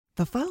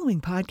The following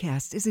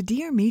podcast is a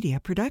Dear Media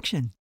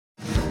production.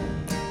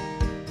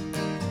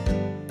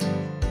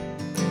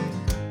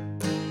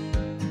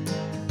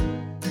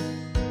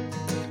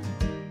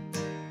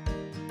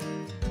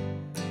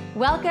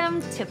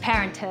 Welcome to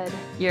Parenthood.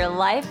 Your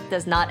life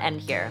does not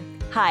end here.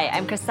 Hi,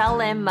 I'm Chriselle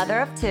Lim,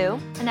 mother of two.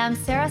 And I'm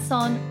Sarah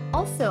Son,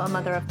 also a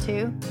mother of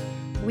two.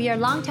 We are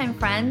longtime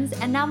friends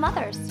and now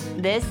mothers.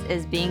 This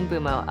is Being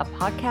Boomo, a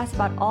podcast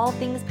about all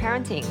things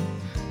parenting.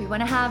 We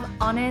want to have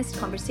honest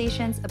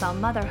conversations about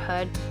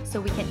motherhood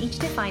so we can each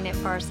define it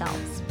for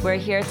ourselves. We're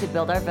here to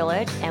build our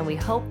village, and we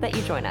hope that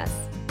you join us.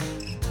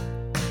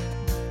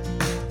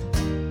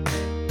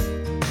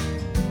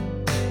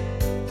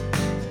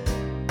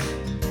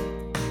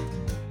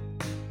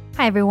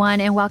 Hi,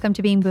 everyone, and welcome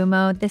to Being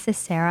Boomo. This is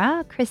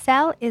Sarah.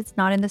 Chriselle is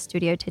not in the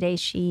studio today.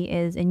 She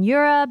is in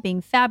Europe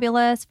being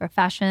fabulous for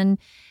Fashion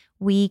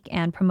Week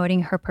and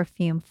promoting her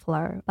perfume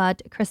Fleur.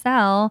 But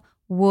Chriselle,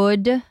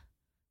 would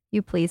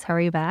you please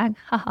hurry back?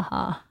 Ha ha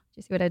ha. Did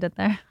you see what I did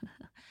there?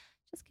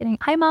 Just kidding.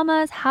 Hi,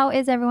 mamas. How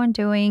is everyone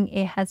doing?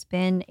 It has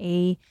been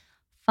a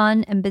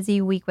fun and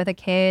busy week with the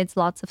kids.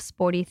 Lots of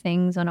sporty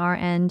things on our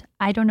end.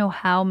 I don't know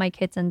how my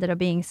kids ended up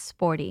being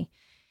sporty.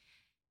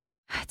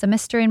 It's a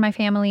mystery in my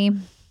family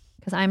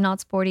because I'm not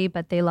sporty,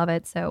 but they love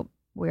it. So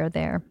we're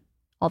there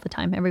all the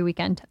time, every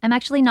weekend. I'm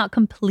actually not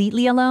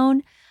completely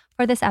alone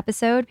for this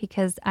episode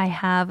because I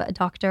have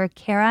Dr.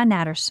 Cara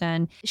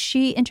Natterson.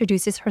 She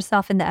introduces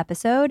herself in the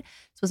episode.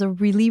 This was a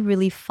really,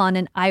 really fun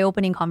and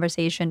eye-opening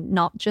conversation,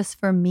 not just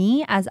for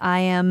me as I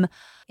am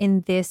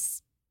in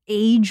this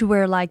age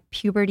where like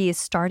puberty is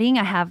starting.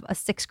 I have a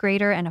 6th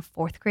grader and a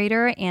 4th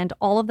grader, and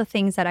all of the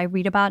things that I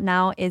read about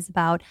now is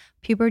about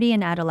puberty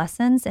and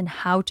adolescence and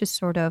how to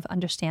sort of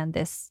understand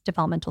this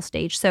developmental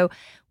stage. So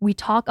we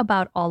talk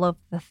about all of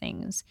the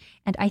things.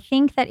 And I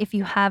think that if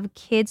you have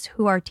kids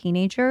who are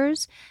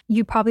teenagers,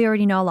 you probably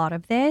already know a lot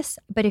of this.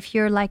 But if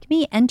you're like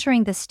me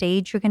entering the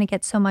stage, you're going to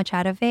get so much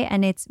out of it,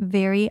 and it's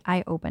very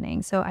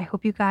eye-opening. So I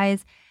hope you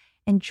guys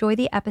enjoy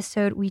the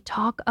episode. We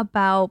talk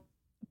about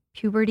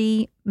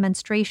puberty,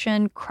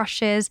 menstruation,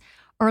 crushes,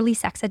 early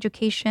sex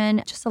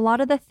education, just a lot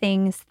of the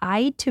things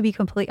I, to be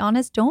completely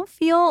honest, don't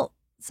feel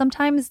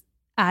sometimes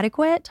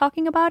adequate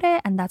talking about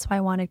it. And that's why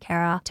I wanted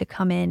Cara to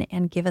come in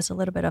and give us a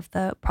little bit of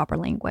the proper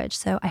language.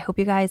 So I hope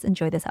you guys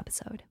enjoy this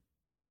episode.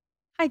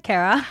 Hi,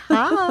 Cara.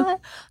 Hi.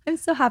 I'm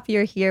so happy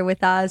you're here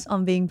with us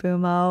on Being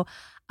Boomo.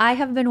 I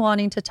have been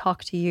wanting to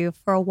talk to you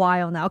for a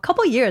while now, a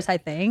couple years, I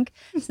think,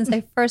 since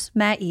I first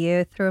met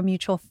you through a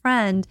mutual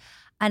friend.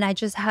 And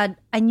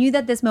I knew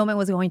that this moment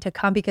was going to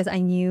come because I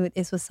knew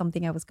this was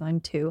something I was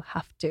going to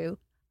have to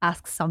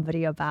ask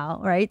somebody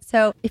about, right?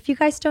 So if you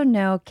guys don't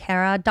know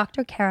Cara,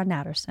 Dr. Cara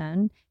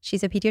Natterson,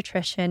 she's a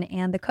pediatrician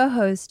and the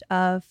co-host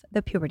of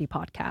the Puberty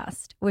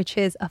podcast, which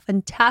is a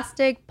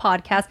fantastic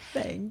podcast.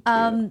 Thank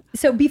you.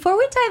 So before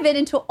we dive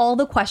into all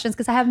the questions,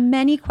 because I have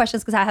many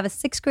questions, because I have a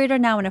 6th grader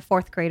now and a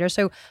 4th grader.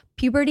 So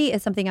puberty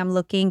is something I'm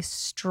looking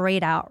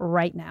straight out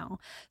right now.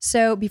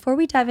 So before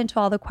we dive into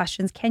all the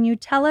questions, can you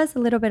tell us a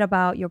little bit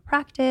about your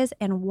practice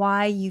and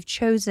why you've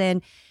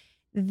chosen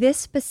this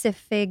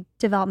specific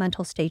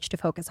developmental stage to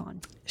focus on?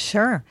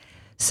 Sure.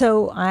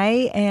 So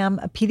I am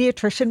a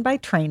pediatrician by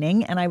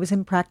training, and I was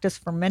in practice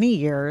for many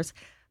years,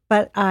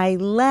 but I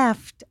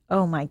left,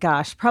 oh my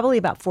gosh, probably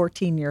about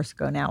 14 years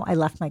ago now, I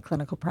left my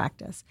clinical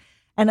practice.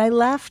 And I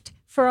left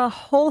for a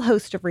whole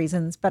host of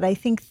reasons, but I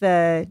think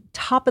the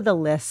top of the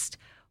list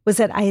was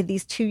that I had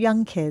these 2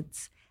 young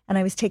kids, and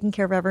I was taking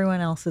care of everyone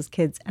else's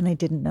kids, and I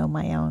didn't know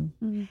my own.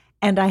 Mm-hmm.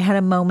 And I had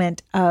a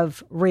moment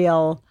of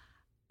real,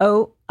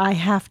 I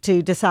have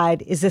to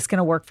decide, is this going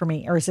to work for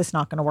me or is this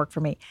not going to work for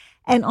me?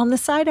 And on the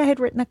side, I had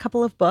written a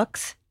couple of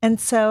books.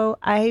 And so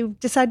I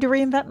decided to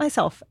reinvent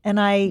myself. And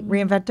I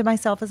reinvented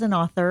myself as an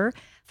author,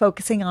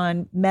 focusing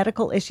on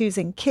medical issues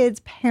in kids,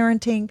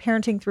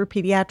 parenting through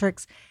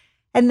pediatrics.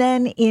 And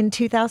then in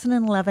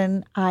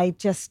 2011, I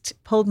just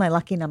pulled my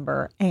lucky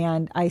number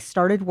and I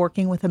started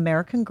working with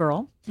American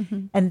Girl.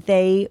 Mm-hmm. And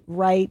they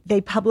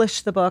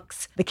publish the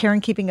books, The Care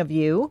and Keeping of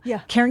You. Yeah.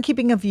 Care and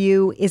Keeping of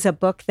You is a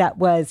book that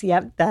was,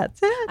 that's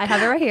it. I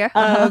have it right here.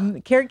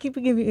 Care and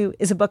Keeping of You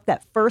is a book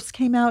that first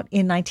came out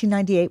in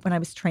 1998 when I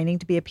was training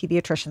to be a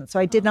pediatrician. So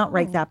I did not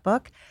write that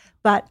book,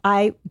 but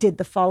I did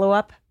the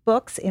follow-up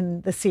books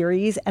in the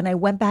series, and I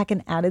went back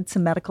and added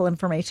some medical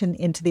information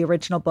into the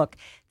original book.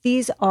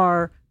 These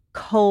are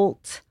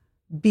cult,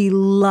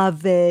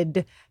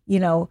 beloved,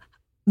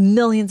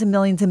 millions and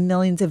millions and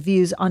millions of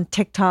views on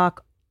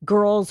TikTok,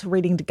 girls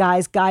reading to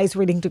guys, guys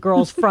reading to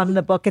girls from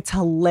the book. It's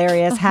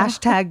hilarious.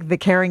 Hashtag the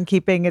Care and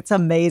Keeping. It's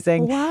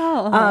amazing.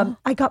 Wow.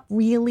 I got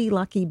really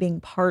lucky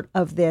being part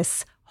of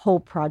this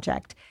whole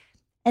project.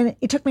 And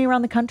it took me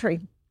around the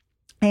country.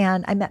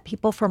 And I met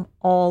people from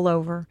all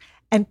over.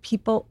 And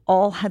people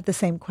all had the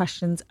same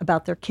questions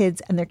about their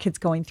kids and their kids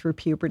going through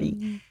puberty.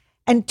 Mm-hmm.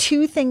 And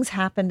 2 things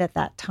happened at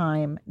that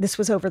time. This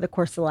was over the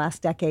course of the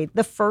last decade.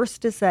 The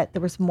first is that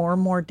there was more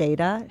and more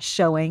data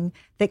showing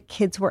that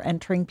kids were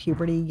entering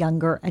puberty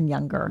younger and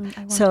younger.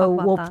 So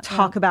we'll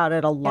talk about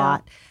it a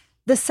lot.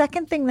 The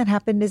second thing that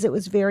happened is it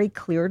was very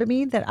clear to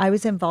me that I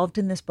was involved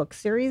in this book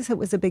series. It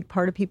was a big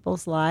part of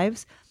people's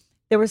lives.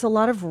 There was a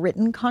lot of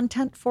written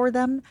content for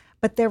them,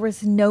 but there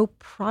was no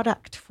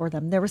product for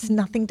them. There was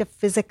nothing to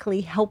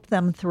physically help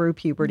them through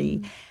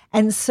puberty.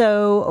 And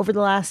so over the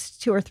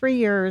last 2 or 3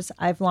 years,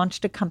 I've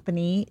launched a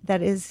company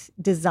that is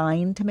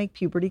designed to make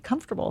puberty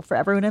comfortable for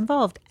everyone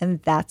involved. And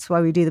that's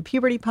why we do the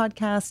Puberty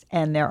podcast.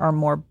 And there are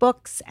more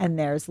books and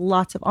there's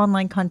lots of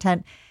online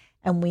content.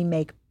 And we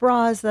make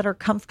bras that are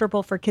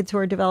comfortable for kids who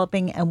are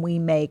developing. And we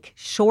make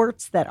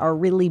shorts that are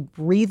really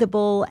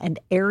breathable and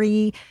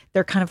airy.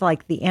 They're kind of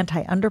like the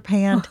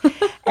anti-underpant.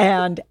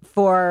 And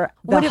for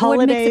the holidays.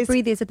 What makes it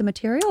breathy? Is it the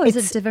material or is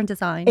it different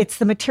design? It's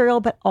the material,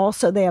 but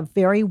also they have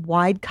very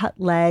wide cut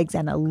legs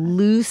and a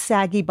loose,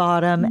 saggy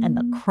bottom. And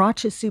the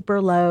crotch is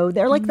super low.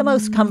 They're like the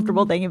most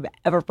comfortable thing you've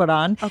ever put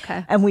on.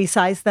 Okay. And we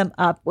size them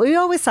up. We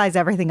always size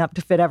everything up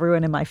to fit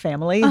everyone in my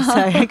family. So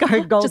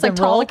our golden Just like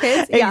rule. taller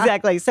kids? Yeah.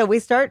 Exactly. So we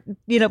start,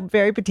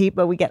 very petite,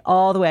 but we get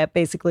all the way up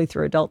basically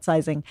through adult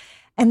sizing.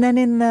 And then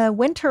in the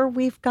winter,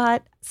 we've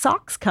got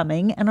socks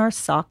coming, and our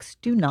socks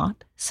do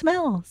not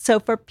smell. So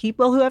for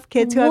people who have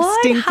kids who have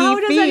stinky How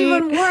does feet, that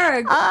even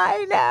work?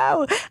 I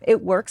know.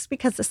 It works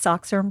because the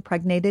socks are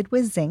impregnated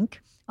with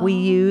zinc. We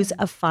use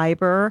a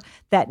fiber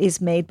that is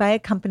made by a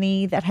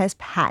company that has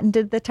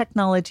patented the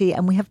technology,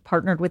 and we have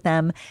partnered with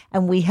them,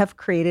 and we have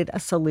created a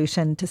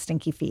solution to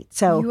stinky feet.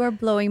 So you are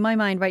blowing my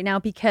mind right now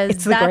because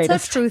It's the that's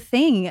greatest. a true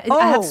thing.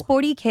 I have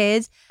sporty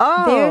kids.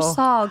 Their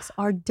socks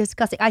are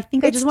disgusting. I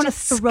think I It's just want to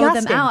throw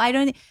them disgusting.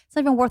 out. It's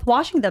not even worth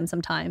washing them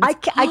sometimes. I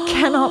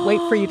cannot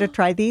wait for you to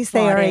try these. They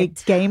Got are a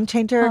it. game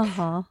changer.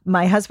 Uh-huh.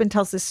 My husband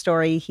tells this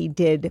story. He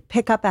did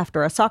pick up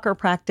after a soccer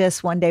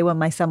practice. One day when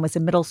my son was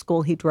in middle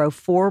school, he drove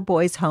 4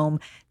 boys home.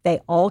 They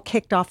all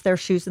kicked off their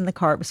shoes in the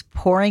car. It was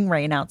pouring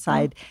rain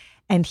outside.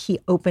 And he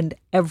opened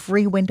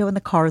every window in the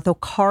car. The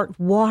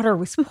water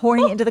was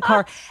pouring into the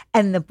car.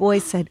 And the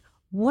boys said,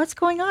 "What's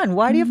going on?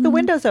 Why do you have the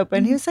windows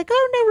open?" He was like,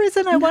 "Oh, no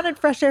reason. I wanted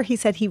fresh air." He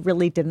said he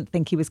really didn't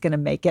think he was going to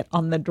make it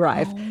on the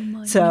drive. Oh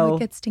my So God, it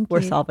gets stinky.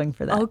 we're solving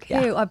for that.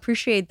 Okay, Yeah. I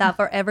appreciate that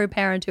for every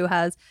parent who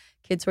has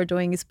kids who are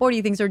doing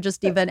sporty things or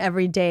just even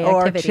everyday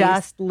Or activities.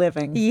 just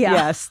living. Yeah.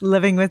 Yes,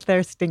 living with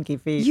their stinky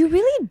feet. You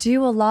really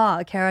do a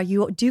lot, Cara.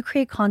 You do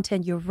create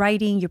content, you're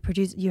writing, you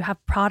produce, you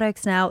have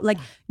products now. Like,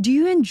 do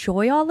you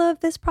enjoy all of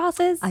this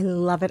process? I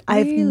love it.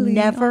 Really? I've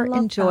never I love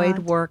enjoyed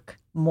that. work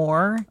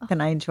more than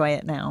I enjoy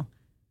it now.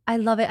 I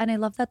love it. And I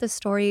love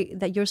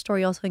that your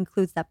story also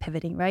includes that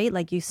pivoting, right?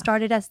 Like you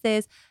started as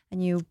this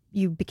and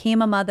you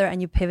became a mother and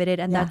you pivoted,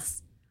 and Yeah.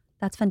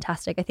 that's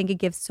fantastic. I think it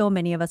gives so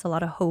many of us a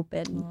lot of hope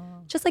and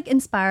just like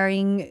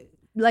inspiring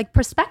like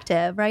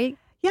perspective, right?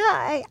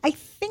 Yeah, I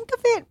think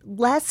of it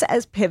less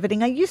as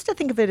pivoting. I used to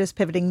think of it as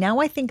pivoting. Now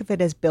I think of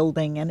it as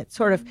building. And it's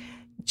sort of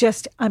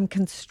just I'm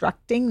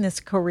constructing this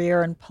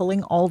career and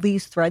pulling all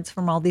these threads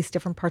from all these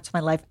different parts of my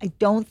life. I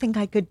don't think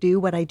I could do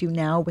what I do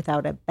now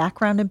without a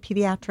background in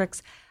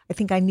pediatrics. I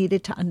think I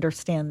needed to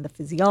understand the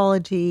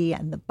physiology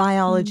and the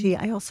biology.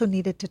 I also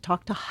needed to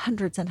talk to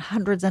hundreds and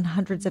hundreds and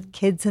hundreds of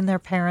kids and their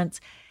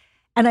parents.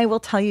 And I will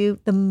tell you,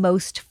 the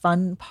most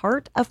fun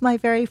part of my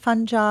very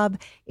fun job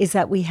is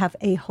that we have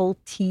a whole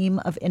team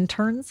of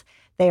interns.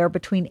 They are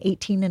between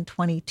 18 and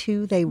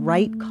 22. They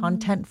write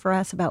content for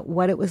us about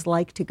what it was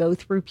like to go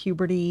through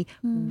puberty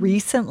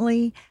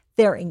recently.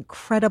 They're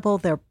incredible.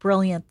 They're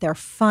brilliant. They're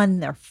fun.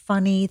 They're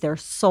funny. They're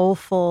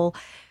soulful.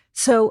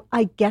 So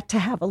I get to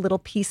have a little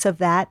piece of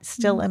that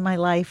still in my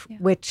life,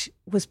 which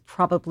was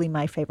probably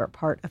my favorite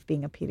part of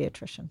being a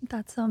pediatrician.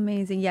 That's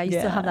amazing. Yeah, you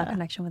still have that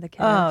connection with the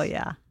kids. Oh,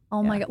 yeah.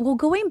 Oh my God. Well,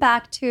 going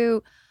back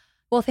to,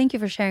 thank you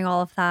for sharing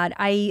all of that.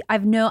 I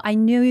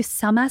knew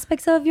some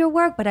aspects of your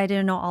work, but I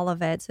didn't know all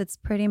of it. So it's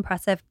pretty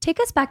impressive. Take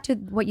us back to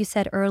what you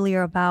said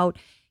earlier about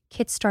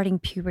kids starting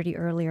puberty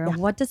earlier. Yeah.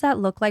 What does that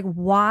look like?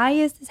 Why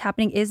is this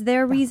happening? Is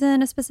there a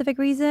reason, a specific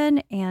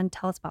reason? And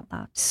tell us about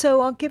that. So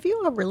I'll give you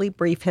a really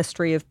brief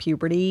history of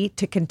puberty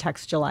to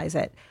contextualize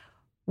it.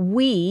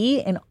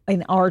 We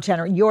in our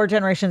generation, your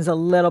generation is a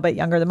little bit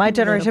younger than my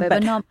generation,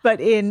 bit,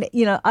 but in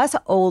us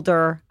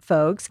older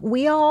folks,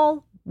 we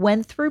all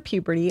went through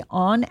puberty.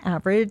 On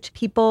average,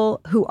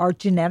 people who are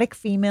genetic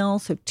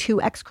females, so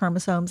 2 X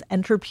chromosomes,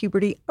 enter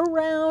puberty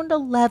around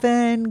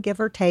 11,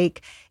 give or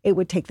take. It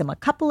would take them a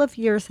couple of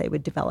years. They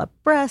would develop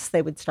breasts.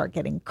 They would start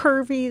getting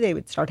curvy. They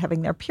would start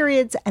having their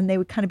periods, and they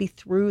would kind of be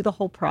through the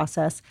whole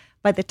process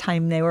by the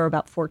time they were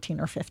about 14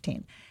 or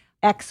 15.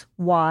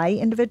 XY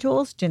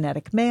individuals,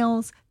 genetic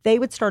males, they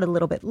would start a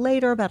little bit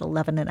later, about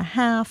 11 and a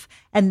half,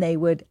 and they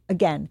would,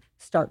 again,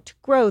 start to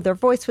grow. Their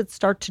voice would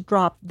start to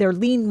drop. Their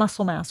lean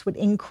muscle mass would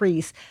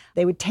increase.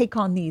 They would take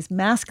on these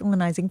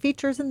masculinizing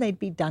features, and they'd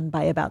be done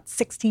by about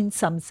 16,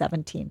 some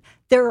 17.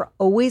 There are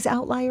always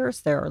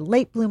outliers. There are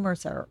late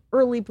bloomers. There are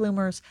early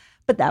bloomers,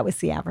 but that was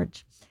the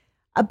average.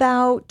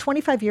 About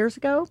 25 years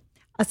ago,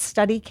 a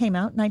study came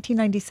out,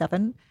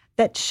 1997,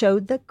 that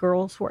showed that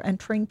girls were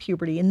entering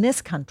puberty in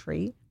this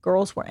country.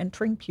 Girls were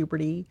entering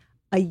puberty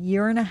a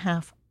year and a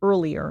half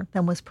earlier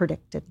than was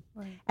predicted.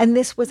 Right. And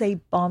this was a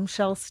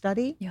bombshell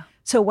study. Yeah.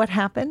 So what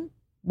happened?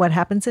 what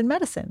happens in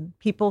medicine.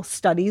 People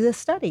study the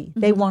study.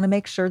 They want to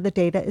make sure the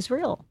data is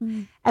real.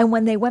 And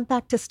when they went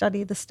back to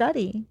study the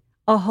study,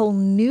 a whole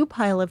new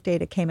pile of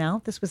data came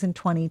out. This was in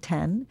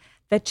 2010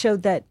 that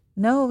showed that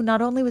no,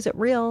 not only was it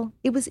real,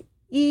 it was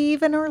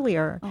even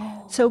earlier.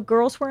 So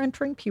girls were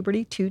entering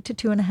puberty 2 to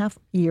 2.5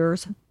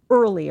 years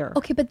earlier.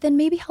 Okay, but then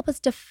maybe help us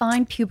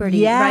define puberty.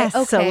 Yes.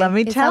 Right? Okay. So let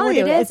me tell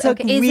you, it's a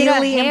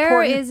really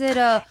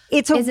important.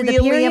 It's a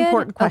really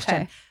important question.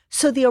 Okay.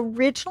 So the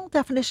original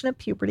definition of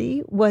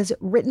puberty was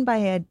written by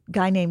a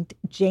guy named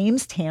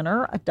James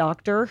Tanner, a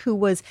doctor who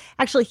was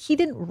actually, he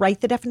didn't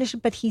write the definition,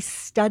 but he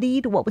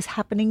studied what was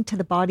happening to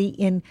the body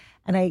in,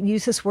 and I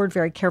use this word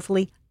very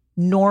carefully,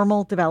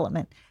 normal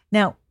development.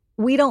 Now,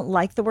 we don't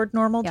like the word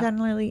normal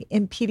generally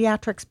in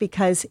pediatrics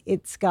because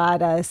it's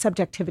got a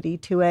subjectivity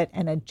to it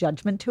and a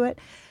judgment to it.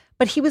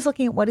 But he was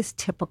looking at what is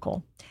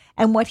typical.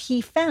 And what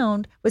he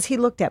found was he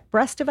looked at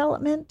breast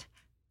development,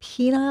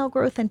 penile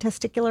growth and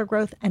testicular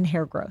growth, and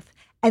hair growth.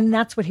 And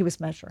that's what he was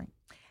measuring.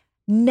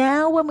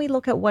 Now, when we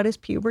look at what is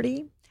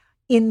puberty,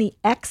 in the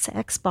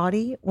XX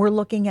body, we're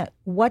looking at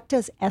what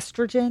does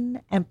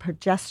estrogen and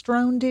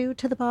progesterone do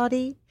to the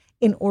body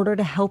in order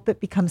to help it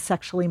become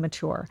sexually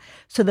mature.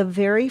 So the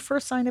very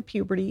first sign of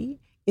puberty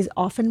is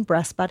often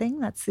breast budding.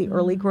 That's the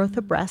early growth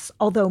of breasts.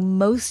 Although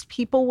most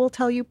people will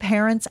tell you,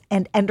 parents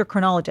and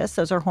endocrinologists,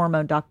 those are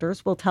hormone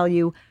doctors, will tell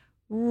you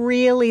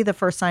really the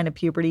first sign of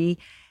puberty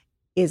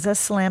is a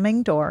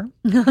slamming door.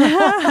 I'm so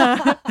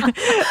glad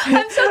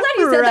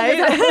you said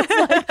that, 'cause I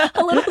was like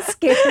a little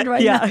scared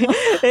right now.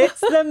 It's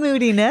the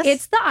moodiness.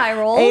 It's the eye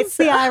rolls. It's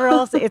the eye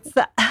rolls. It's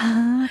the,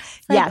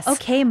 yes.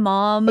 Okay,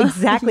 mom.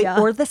 Exactly.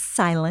 Or the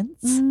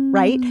silence,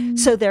 right?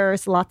 So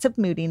there's lots of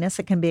moodiness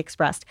that can be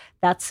expressed.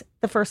 That's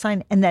the first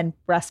sign. And then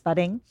breast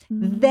budding.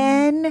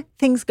 Then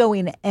things go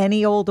in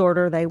any old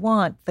order they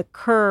want. The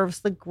curves,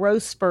 the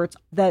growth spurts,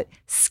 the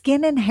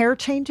skin and hair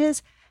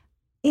changes.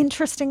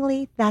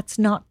 Interestingly, that's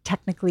not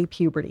technically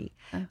puberty.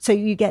 So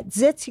you get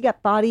zits, you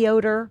get body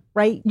odor,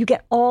 right? You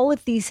get all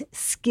of these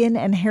skin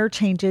and hair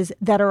changes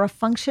that are a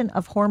function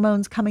of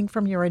hormones coming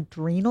from your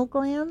adrenal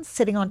glands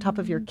sitting on top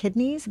of your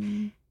kidneys.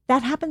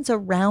 That happens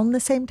around the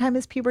same time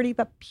as puberty,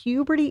 but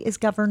puberty is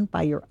governed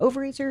by your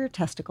ovaries or your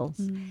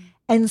testicles.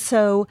 And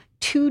so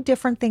two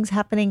different things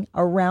happening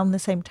around the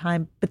same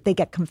time, but they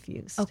get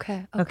confused.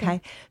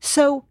 Okay.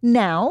 So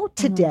now,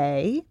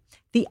 today,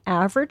 the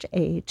average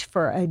age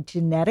for a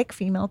genetic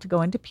female to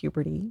go into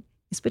puberty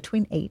is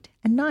between 8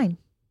 and 9.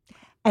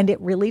 And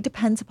it really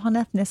depends upon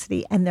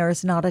ethnicity. And there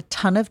is not a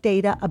ton of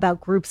data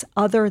about groups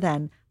other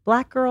than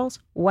Black girls,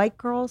 white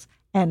girls,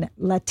 and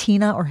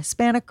Latina or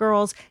Hispanic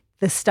girls.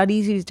 The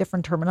studies use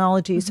different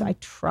terminology. So I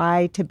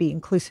try to be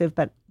inclusive,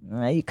 but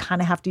you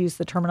kind of have to use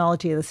the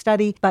terminology of the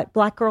study. But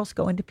Black girls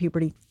go into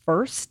puberty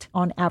first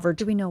on average.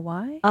 Do we know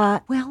why?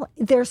 Well,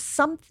 there's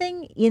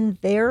something in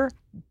their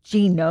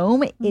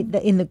genome,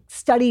 in the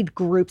studied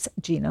group's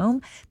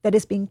genome, that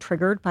is being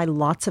triggered by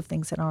lots of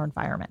things in our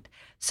environment.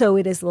 So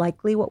it is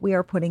likely what we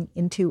are putting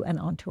into and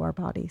onto our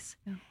bodies.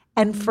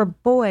 And for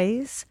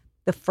boys,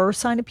 the first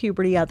sign of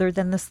puberty, other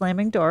than the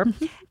slamming door,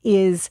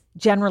 is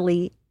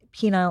generally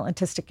penile and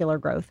testicular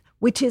growth,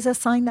 which is a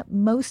sign that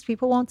most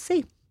people won't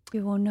see.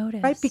 You won't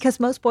notice. Right? Because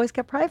most boys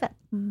get private.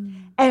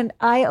 And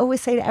I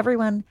always say to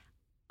everyone,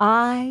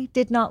 I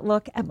did not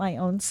look at my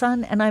own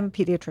son, and I'm a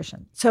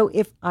pediatrician. So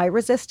if I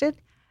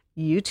resisted,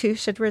 you too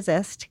should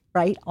resist,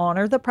 right?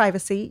 Honor the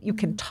privacy. You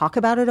can talk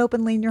about it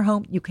openly in your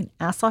home. You can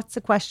ask lots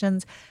of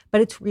questions, but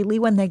it's really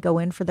when they go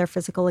in for their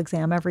physical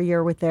exam every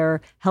year with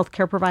their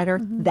healthcare provider,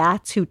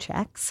 that's who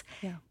checks.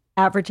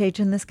 Average age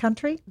in this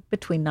country,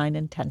 between 9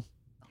 and 10.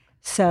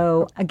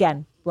 So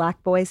again,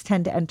 Black boys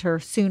tend to enter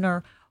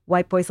sooner,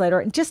 white boys later.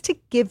 And just to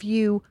give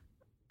you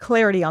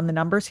clarity on the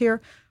numbers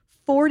here,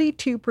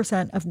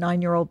 42% of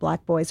 9-year-old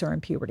Black boys are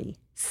in puberty.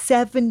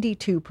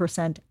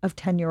 72% of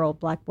 10-year-old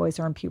Black boys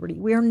are in puberty.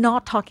 We are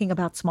not talking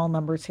about small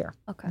numbers here.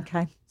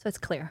 Okay. So it's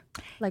clear.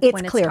 Like it's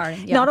when clear. It's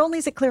starting. Not only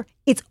is it clear,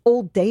 it's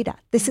old data.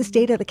 This is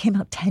data that came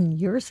out 10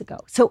 years ago.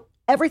 So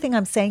everything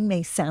I'm saying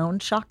may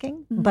sound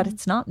shocking, but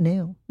it's not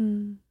new.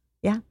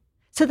 Yeah.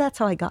 So that's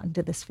how I got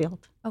into this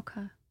field.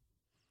 Okay.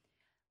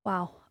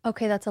 Wow.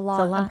 Okay, that's a lot.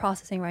 I'm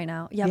processing right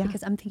now. Yeah,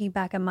 because I'm thinking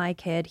back at my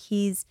kid.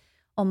 He's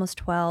almost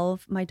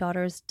 12. My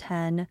daughter's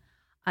 10.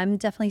 I'm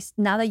definitely,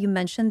 now that you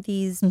mentioned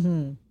these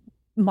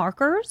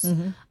markers,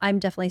 I'm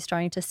definitely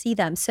starting to see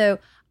them. So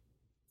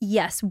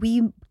yes,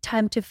 we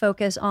tend to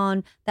focus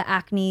on the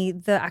acne,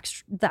 the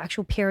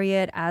actual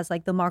period as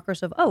like the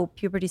markers of, oh,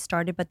 puberty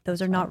started, but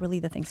those are not really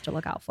the things to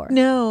look out for.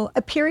 No,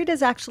 a period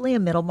is actually a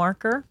middle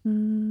marker.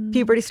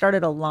 Puberty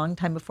started a long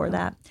time before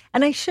that.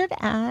 And I should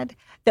add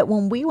that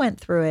when we went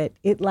through it,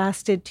 it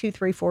lasted 2,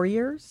 3, 4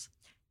 years.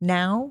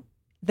 Now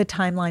the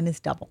timeline is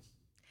double.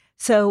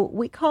 So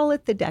we call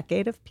it the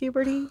decade of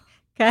puberty.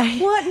 Okay.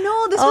 What?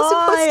 No, this was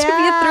supposed to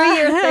be a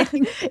 3-year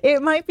thing.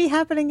 It might be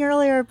happening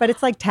earlier, but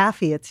it's like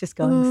taffy. It's just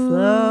going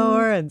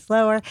slower and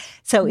slower.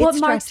 So what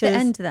marks the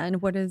end then?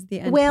 What is the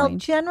end point?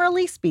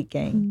 Generally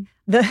speaking,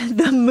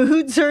 The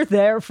moods are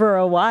there for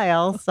a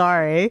while,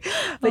 sorry.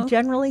 But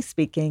generally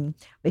speaking,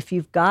 if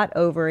you've got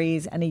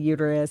ovaries and a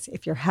uterus,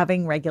 if you're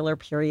having regular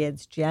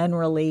periods,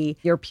 generally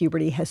your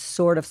puberty has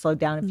sort of slowed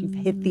down. If you've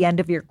hit the end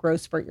of your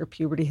growth spurt, your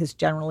puberty has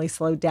generally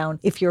slowed down.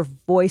 If your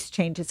voice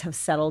changes have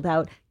settled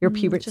out, your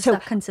puberty. Just So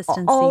that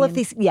consistency. all of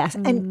these, yes.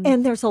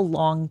 And there's a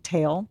long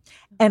tail.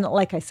 And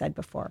like I said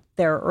before,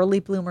 there are early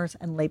bloomers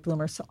and late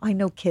bloomers. So I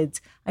know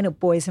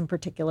boys in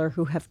particular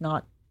who have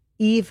not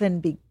even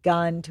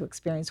begun to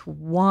experience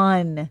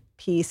one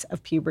piece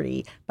of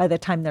puberty by the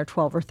time they're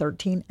 12 or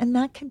 13. And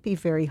that can be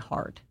very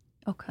hard.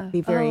 Okay.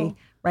 Be very,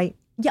 right?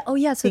 Yeah. Oh,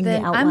 yeah. So being the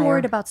then I'm outlier.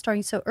 worried about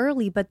starting so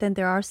early, but then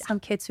there are some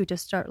kids who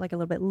just start like a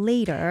little bit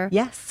later.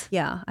 Yes.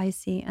 Yeah, I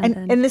see.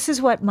 And this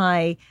is what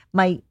my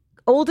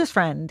oldest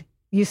friend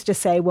used to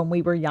say when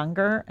we were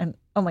younger. And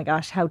oh my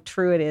gosh, how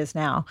true it is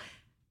now.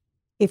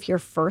 If you're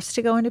first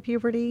to go into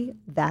puberty,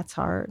 that's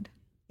hard.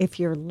 If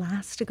you're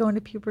last to go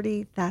into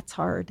puberty, that's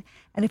hard.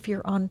 And if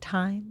you're on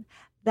time,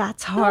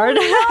 that's hard.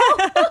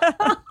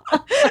 Oh,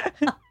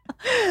 no.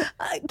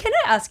 Can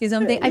I ask you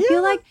something? I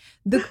feel like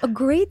a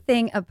great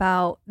thing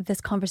about this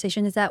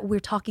conversation is that we're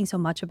talking so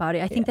much about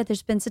it. I think that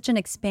there's been such an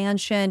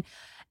expansion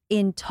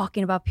in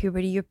talking about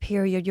puberty, your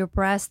period, your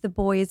breast, the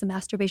boys, the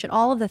masturbation,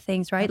 all of the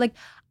things, right? Like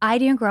I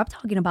didn't grow up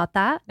talking about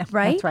that,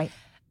 right? That's right.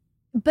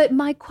 But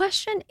my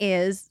question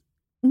is,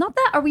 not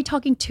that are we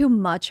talking too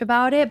much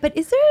about it, but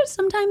is there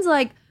sometimes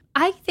like,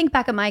 I think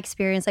back at my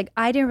experience, like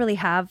I didn't really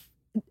have,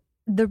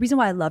 the reason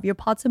why I love your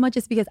pod so much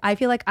is because I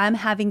feel like I'm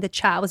having the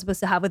chat I was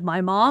supposed to have with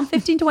my mom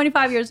 15,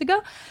 25 years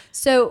ago.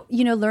 So,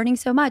 learning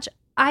so much.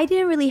 I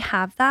didn't really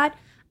have that.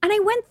 And I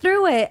went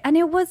through it and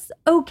it was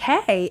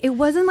okay. It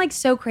wasn't like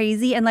so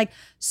crazy and like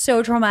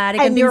so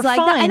traumatic and you're things like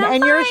fine, that.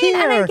 And I'm you're fine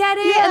here. and I get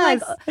it.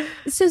 Yes. And like,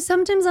 so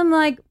sometimes I'm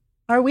like,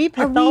 Are we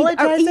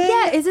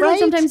pathologizing? isn't right? it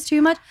sometimes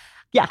too much?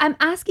 Yeah. I'm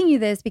asking you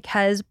this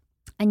because,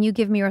 and you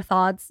give me your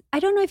thoughts. I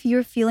don't know if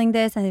you're feeling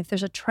this and if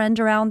there's a trend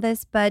around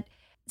this, but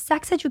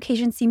sex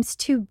education seems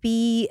to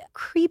be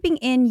creeping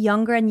in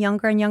younger and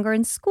younger and younger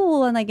in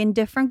school and like in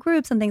different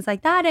groups and things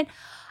like that. And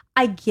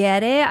I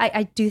get it.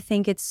 I do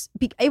think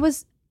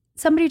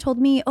somebody told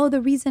me, oh,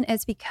 the reason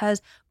is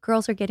because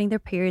girls are getting their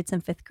periods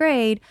in 5th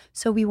grade.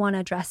 So we want to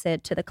address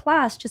it to the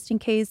class just in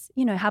case,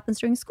 it happens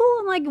during school.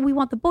 And like, we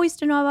want the boys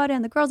to know about it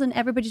and the girls and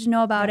everybody to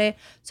know about it.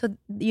 So,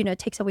 it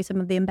takes away some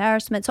of the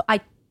embarrassment. So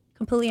I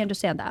completely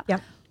understand that. Yeah.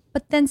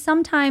 But then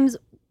sometimes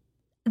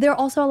there are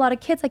also a lot of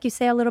kids, like you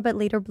say, a little bit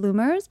later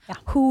bloomers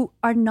who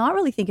are not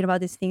really thinking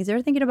about these things.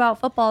 They're thinking about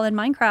football and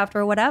Minecraft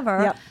or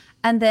whatever. Yep.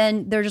 And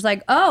then they're just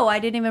like, oh, I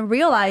didn't even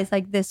realize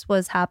like this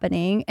was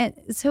happening. And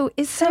so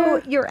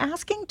you're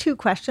asking two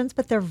questions,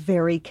 but they're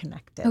very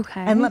connected.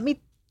 Okay. And let me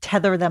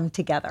tether them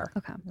together.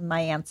 Okay.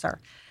 My answer.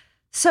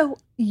 So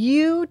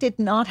you did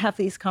not have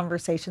these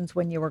conversations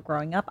when you were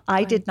growing up.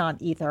 I did not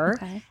either.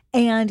 Okay.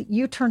 And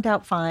you turned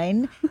out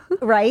fine,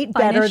 right?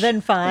 Better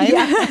than fine.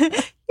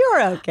 Yeah.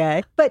 You're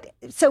okay. But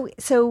so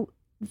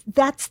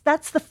that's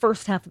the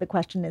first half of the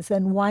question is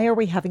then why are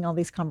we having all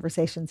these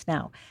conversations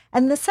now?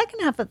 And the second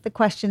half of the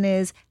question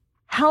is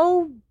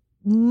how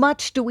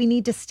much do we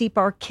need to steep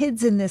our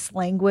kids in this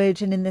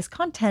language and in this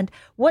content?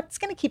 What's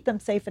going to keep them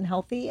safe and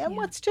healthy and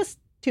what's just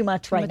too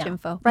much right now?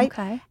 Info. Right?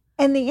 Okay.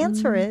 And the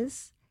answer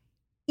is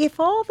if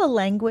all the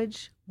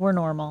language were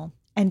normal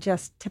and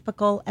just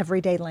typical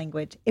everyday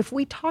language, if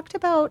we talked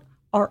about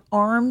our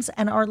arms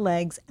and our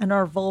legs and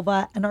our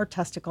vulva and our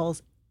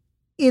testicles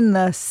in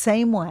the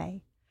same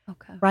way,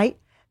 right?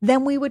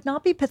 Then we would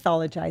not be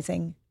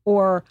pathologizing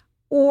or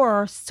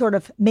sort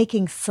of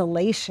making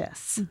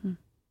salacious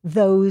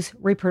those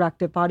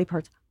reproductive body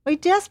parts.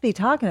 We'd just be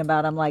talking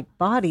about them like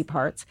body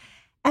parts,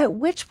 at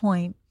which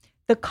point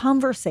the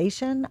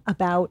conversation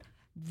about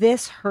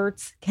this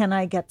hurts, can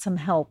I get some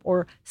help?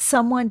 Or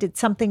someone did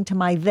something to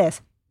my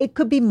this. It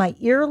could be my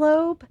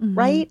earlobe,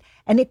 right?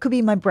 And it could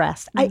be my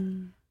breast.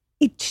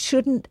 It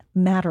shouldn't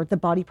matter. The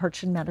body part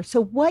shouldn't matter.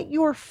 So what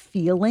you're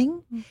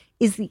feeling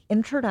is the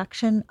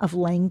introduction of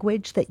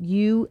language that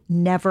you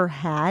never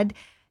had.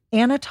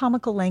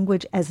 Anatomical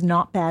language as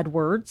not bad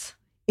words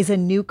is a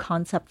new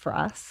concept for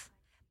us,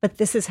 but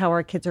this is how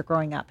our kids are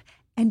growing up.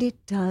 And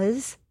it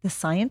does, the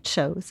science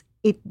shows,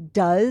 it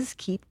does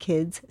keep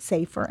kids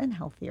safer and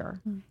healthier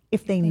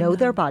if they know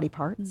their body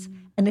parts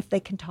and if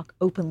they can talk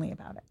openly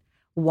about it.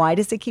 Why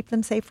does it keep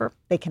them safer?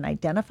 They can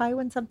identify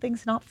when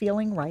something's not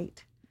feeling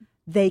right.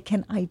 They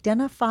can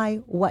identify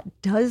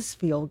what does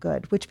feel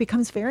good, which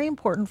becomes very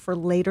important for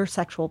later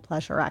sexual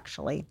pleasure,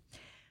 actually.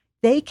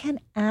 They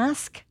can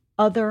ask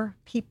other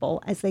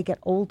people as they get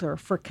older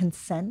for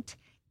consent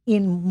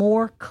in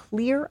more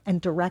clear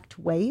and direct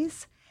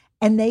ways,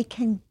 and they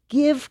can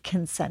give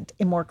consent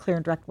in more clear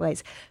and direct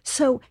ways.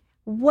 So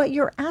what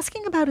you're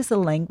asking about is the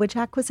language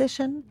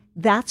acquisition.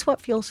 That's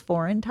what feels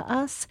foreign to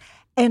us.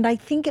 And I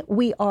think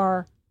we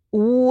are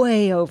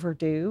way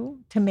overdue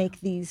to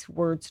make these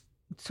words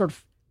sort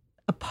of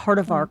a part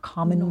of our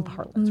common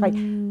parlance, right?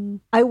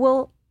 I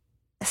will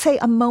say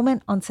a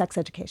moment on sex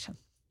education.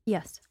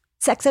 Yes.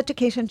 Sex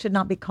education should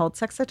not be called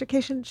sex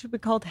education. It should be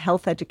called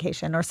health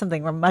education or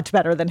something much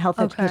better than health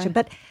education.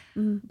 But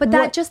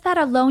that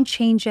alone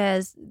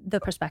changes the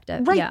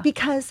perspective. Right, Yeah.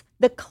 because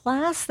the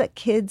class that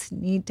kids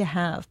need to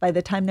have by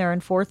the time they're in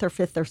 4th or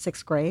 5th or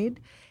 6th grade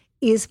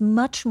is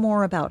much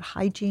more about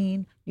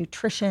hygiene,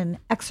 nutrition,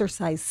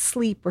 exercise,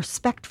 sleep,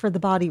 respect for the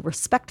body,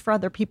 respect for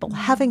other people,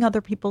 having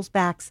other people's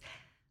backs,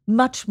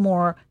 much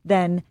more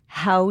than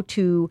how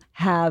to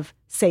have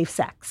safe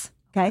sex.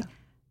 Okay.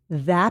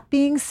 That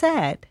being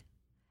said,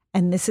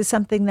 and this is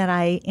something that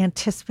I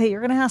anticipate you're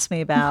going to ask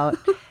me about,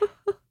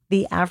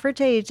 the average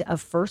age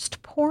of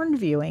first porn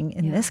viewing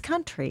in this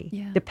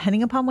country,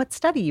 depending upon what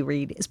study you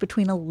read, is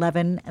between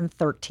 11 and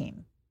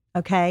 13.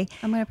 Okay.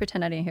 I'm going to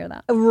pretend I didn't hear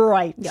that.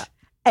 Right. Yeah.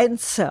 And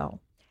so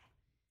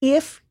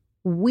if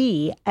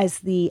we, as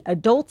the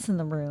adults in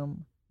the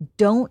room,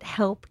 don't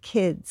help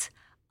kids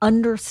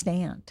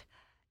understand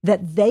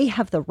that they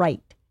have the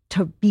right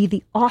to be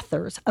the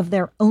authors of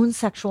their own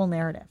sexual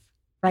narrative,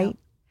 right?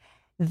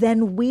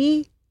 Then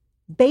we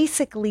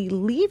basically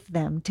leave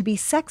them to be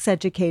sex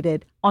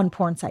educated on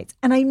porn sites.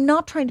 And I'm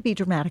not trying to be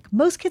dramatic.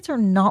 Most kids are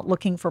not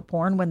looking for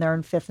porn when they're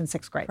in 5th and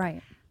 6th grade.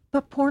 Right.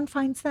 But porn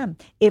finds them.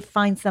 It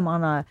finds them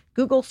on a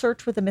Google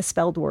search with a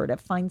misspelled word. It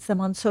finds them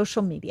on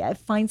social media. It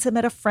finds them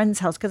at a friend's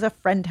house because a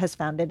friend has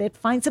found it. It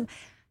finds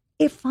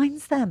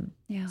them.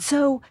 Yeah.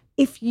 So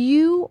if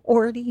you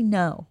already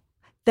know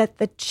that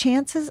the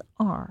chances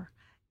are,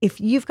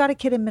 if you've got a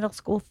kid in middle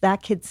school,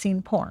 that kid's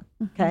seen porn,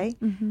 okay?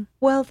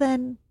 Well,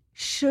 then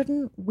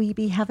shouldn't we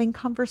be having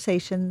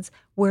conversations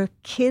where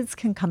kids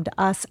can come to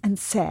us and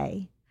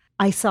say,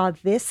 I saw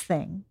this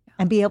thing,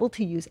 and be able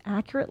to use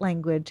accurate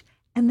language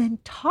and then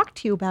talk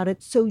to you about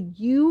it so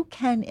you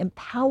can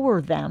empower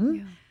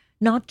them,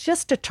 not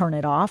just to turn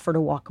it off or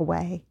to walk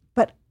away,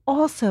 but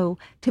also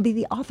to be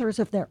the authors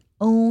of their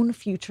own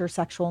future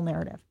sexual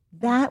narrative.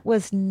 That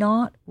was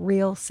not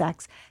real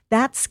sex.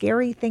 That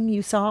scary thing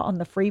you saw on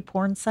the free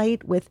porn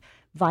site with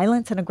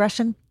violence and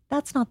aggression,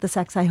 that's not the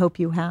sex I hope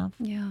you have.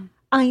 Yeah.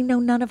 I know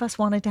none of us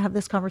wanted to have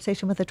this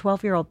conversation with a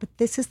 12-year-old, but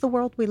this is the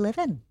world we live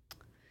in.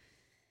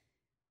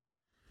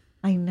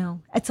 I know.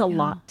 It's a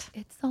lot.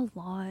 It's a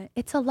lot.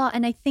 It's a lot.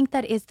 And I think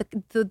that is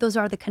those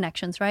are the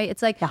connections, right?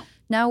 It's like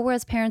now we're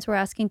as parents, we're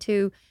asking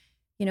to,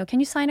 can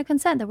you sign a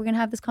consent that we're going to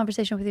have this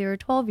conversation with your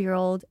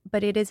 12-year-old?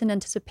 But it is an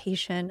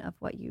anticipation of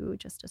what you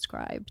just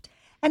described.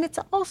 And it's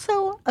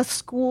also a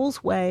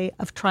school's way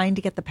of trying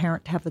to get the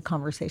parent to have the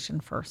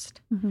conversation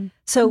first.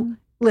 So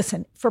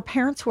listen, for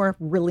parents who are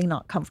really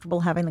not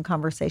comfortable having the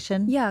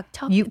conversation. Yeah,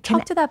 talk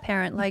to that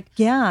parent,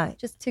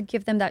 just to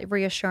give them that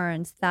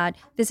reassurance that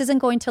this isn't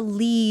going to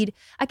lead.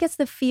 I guess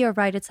the fear,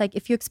 right? It's like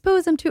if you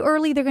expose them too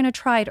early, they're going to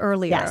try it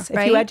earlier. Yes,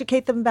 right? If you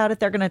educate them about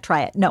it, they're going to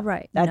try it. No,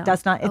 that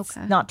does not. It's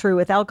not true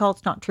with alcohol.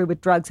 It's not true with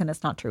drugs, and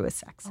it's not true with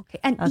sex. Okay,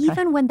 and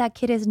even when that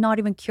kid is not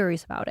even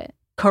curious about it.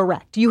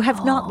 Correct. You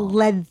have not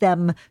led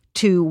them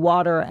to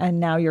water, and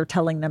now you're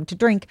telling them to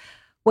drink.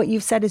 What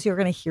you've said is you're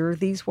going to hear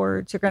these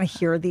words, you're going to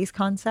hear these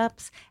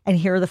concepts and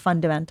hear the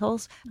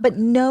fundamentals. But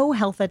no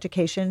health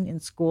education in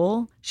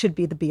school should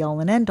be the be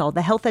all and end all.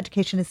 The health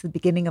education is the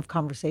beginning of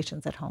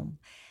conversations at home.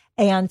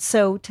 And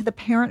so to the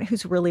parent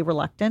who's really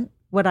reluctant,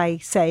 what I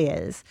say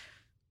is,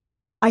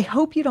 I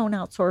hope you don't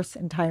outsource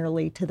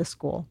entirely to the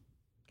school.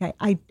 Okay.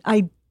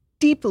 I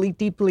deeply,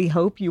 deeply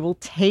hope you will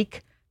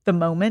take the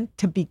moment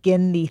to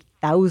begin the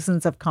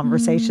thousands of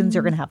conversations.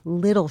 You're going to have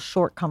little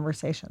short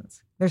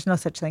conversations. There's no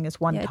such thing as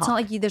one talk. It's not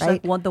like there's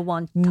right? the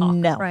one talk.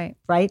 No,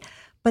 right.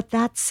 But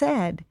that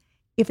said,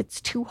 if it's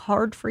too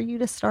hard for you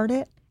to start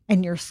it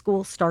and your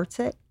school starts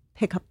it,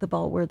 pick up the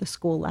ball where the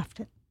school left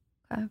it.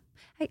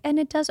 Okay. And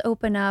it does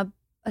open up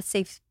a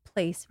safe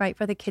place, right,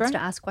 for the kids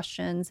to ask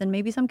questions. And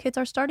maybe some kids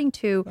are starting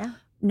to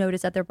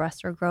notice that their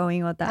breasts are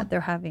growing or that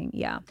they're having,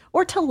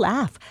 or to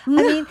laugh. I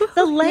mean,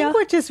 the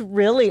language is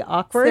really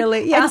awkward.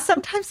 Silly, And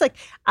sometimes,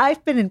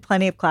 I've been in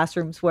plenty of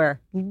classrooms where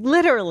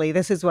literally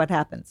this is what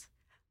happens.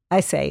 I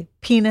say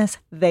penis,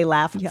 they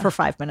laugh for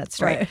 5 minutes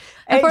straight. Right.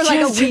 And for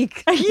a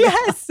week.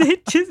 Yes,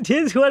 it just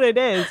is what it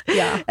is.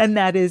 Yeah. And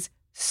that is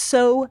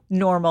so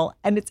normal.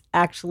 And it's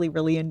actually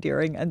really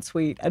endearing and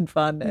sweet and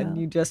fun. And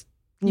you just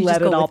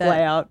let it all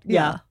play out.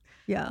 Yeah.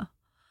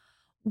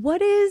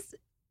 What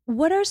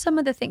are some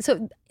of the things?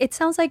 So it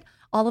sounds like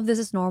all of this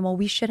is normal.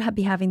 We should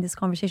be having these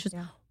conversations.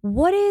 Yeah.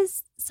 What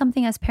is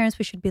something as parents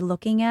we should be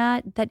looking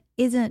at that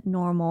isn't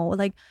normal?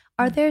 Like,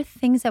 are there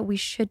things that we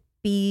should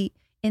be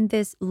in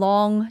this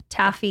long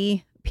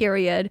taffy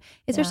period?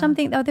 Is there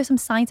something, are there some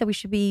signs that we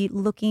should be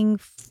looking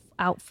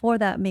out for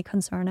that may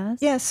concern us?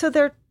 Yeah, so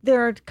there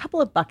are a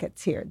couple of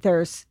buckets here.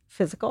 There's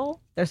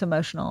physical, there's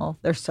emotional,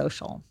 there's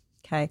social,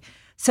 okay?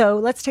 So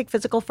let's take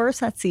physical first.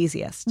 That's the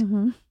easiest.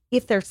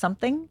 If there's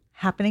something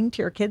happening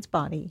to your kid's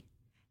body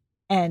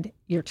and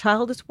your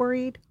child is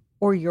worried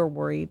or you're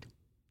worried,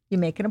 you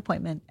make an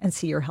appointment and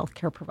see your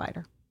healthcare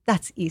provider.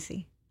 That's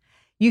easy.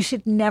 You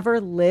should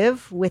never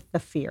live with the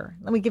fear.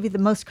 Let me give you the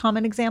most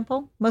common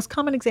example. Most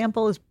common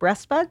example is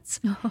breast buds.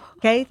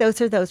 Okay,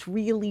 those are those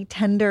really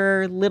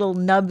tender little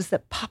nubs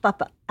that pop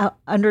up out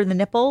under the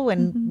nipple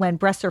when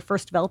breasts are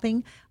first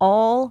developing.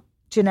 All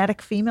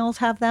genetic females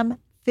have them.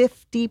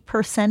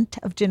 50%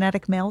 of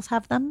genetic males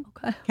have them.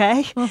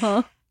 Okay.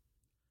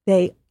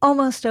 They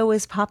almost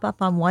always pop up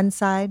on one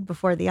side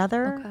before the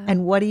other.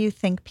 And what do you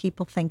think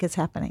people think is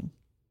happening?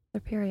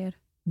 Their period.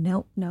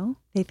 Nope. No.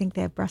 They think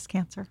they have breast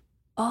cancer.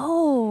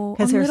 Oh,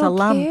 because there's a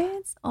lump.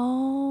 Kids?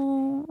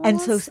 Oh, and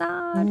so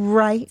sad.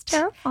 Right. It's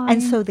terrifying.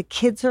 And so the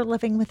kids are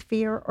living with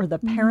fear, or the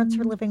parents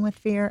are living with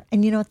fear.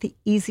 And you know what the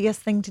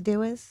easiest thing to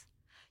do is?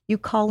 You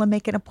call and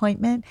make an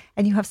appointment,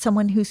 and you have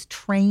someone who's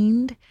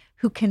trained,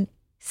 who can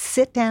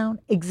sit down,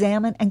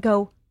 examine, and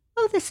go,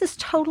 oh, this is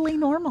totally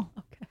normal.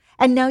 Okay.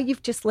 And now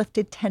you've just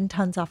lifted 10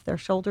 tons off their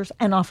shoulders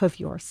and off of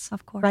yours.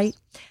 Of course. Right?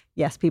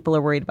 Yes, people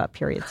are worried about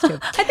periods too.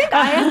 I think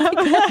I am,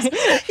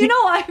 because you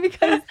know why?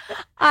 Because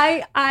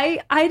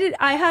I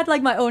had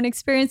like my own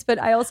experience,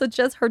 but I also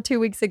just heard 2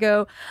 weeks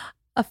ago,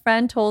 a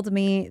friend told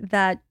me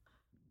that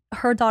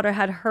her daughter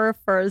had her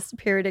first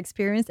period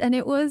experience, and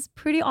it was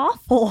pretty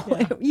awful.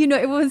 Yeah.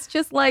 It was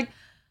just like,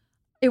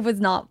 it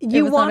was not a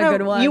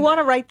good one. You want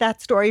to write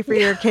that story for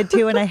your kid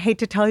too, and I hate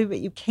to tell you, but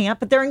you can't.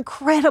 But there are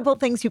incredible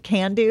things you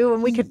can do,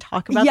 and we could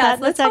talk about that.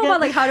 Let's talk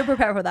about like how to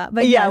prepare for that.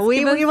 But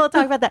we will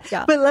talk about that.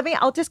 Yeah. But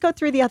I'll just go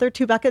through the other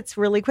two buckets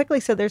really quickly.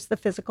 So there's the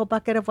physical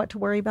bucket of what to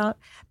worry about.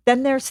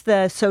 Then there's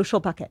the social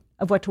bucket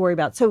of what to worry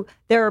about. So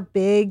there are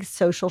big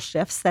social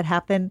shifts that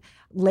happen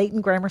late in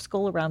grammar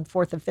school around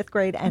 4th and 5th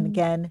grade, and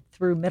again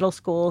through middle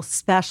school,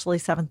 especially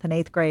 7th and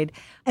 8th grade.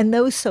 And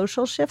those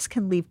social shifts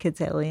can leave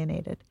kids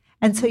alienated.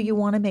 And so you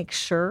want to make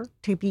sure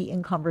to be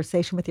in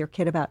conversation with your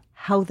kid about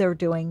how they're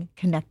doing,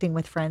 connecting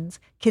with friends.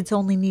 Kids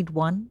only need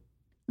one,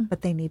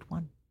 but they need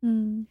one.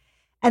 And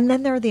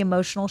then there are the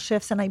emotional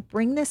shifts. And I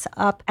bring this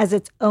up as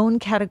its own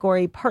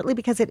category, partly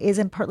because it is,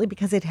 and partly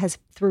because it has,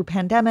 through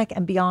pandemic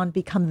and beyond,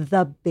 become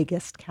the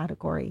biggest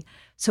category.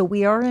 So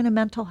we are in a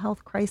mental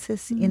health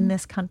crisis in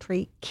this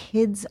country.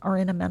 Kids are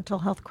in a mental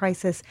health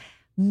crisis.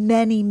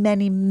 Many,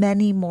 many,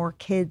 many more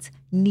kids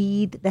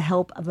need the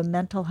help of a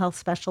mental health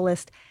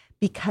specialist,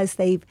 because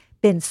they've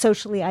been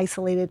socially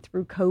isolated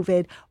through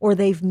COVID, or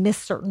they've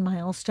missed certain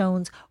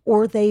milestones,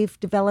 or they've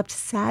developed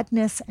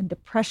sadness and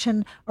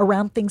depression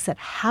around things that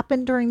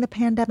happened during the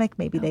pandemic.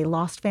 Maybe they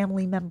lost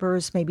family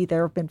members, maybe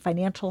there have been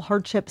financial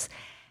hardships,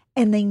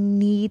 and they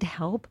need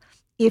help.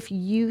 If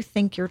you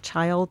think your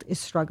child is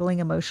struggling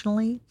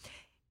emotionally,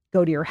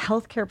 go to your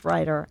healthcare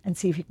provider and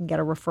see if you can get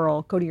a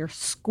referral. Go to your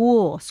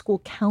school. School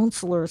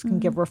counselors can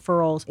give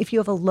referrals. If you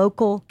have a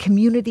local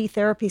community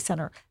therapy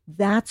center,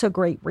 that's a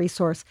great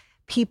resource.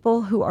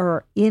 People who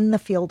are in the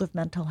field of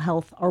mental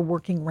health are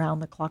working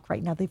round the clock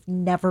right now. They've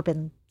never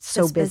been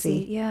so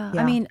busy. Yeah.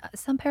 I mean,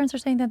 some parents are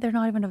saying that they're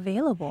not even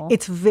available.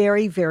 It's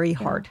very, very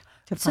hard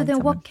to find So then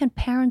someone. What can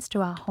parents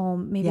do at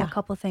home? Maybe a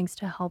couple of things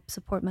to help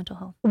support mental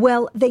health.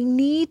 Well, they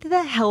need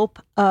the help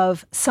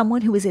of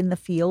someone who is in the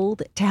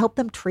field to help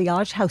them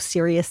triage how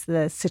serious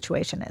the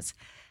situation is.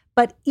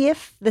 But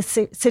if the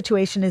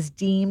situation is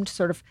deemed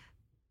sort of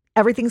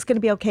everything's going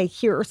to be okay,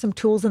 here are some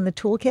tools in the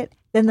toolkit,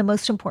 then the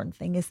most important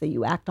thing is that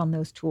you act on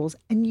those tools.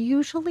 And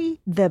usually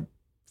the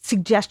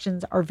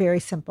suggestions are very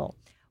simple.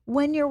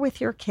 When you're with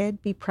your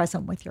kid, be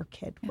present with your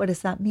kid. What does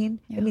that mean?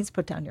 It means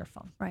put down your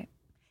phone. Right.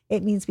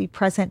 It means be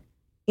present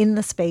in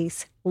the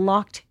space,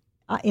 locked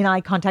in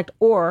eye contact,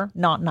 or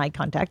not in eye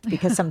contact,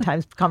 because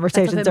sometimes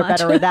conversations are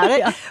better without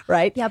it,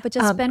 right? Yeah, but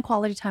just spend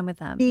quality time with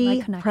them.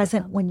 Be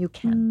present when you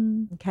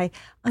can, okay?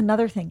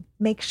 Another thing,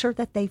 make sure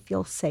that they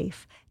feel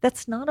safe.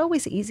 That's not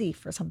always easy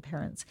for some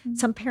parents.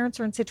 Some parents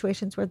are in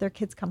situations where their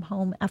kids come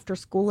home after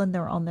school and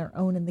they're on their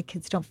own and the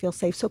kids don't feel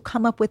safe. So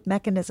come up with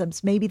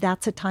mechanisms. Maybe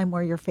that's a time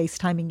where you're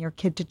FaceTiming your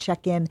kid to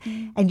check in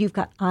and you've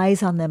got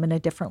eyes on them in a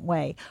different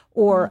way.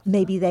 Or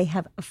maybe they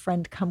have a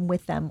friend come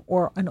with them,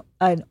 or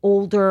an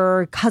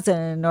older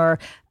cousin or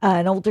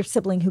an older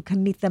sibling who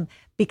can meet them,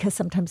 because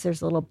sometimes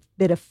there's a little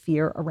bit of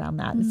fear around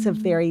that. It's a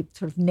very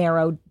sort of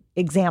narrow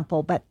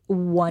example, but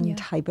one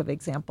type of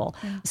example.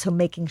 So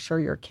making sure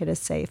your kid is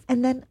safe,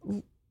 and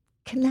then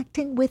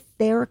connecting with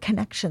their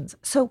connections.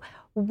 So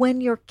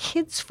when your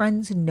kids'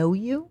 friends know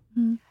you,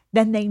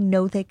 then they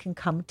know they can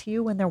come to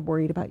you when they're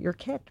worried about your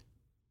kid.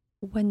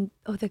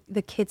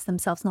 The kids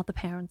themselves, not the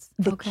parents.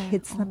 The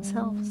kids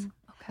themselves.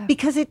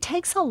 Because it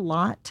takes a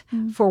lot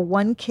for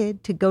one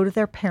kid to go to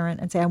their parent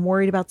and say, I'm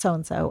worried about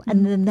so-and-so.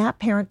 And then that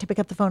parent to pick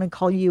up the phone and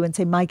call you and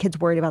say, my kid's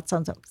worried about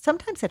so-and-so.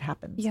 Sometimes it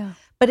happens. Yeah.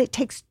 But it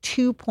takes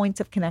 2 points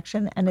of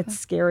connection, and it's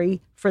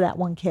scary for that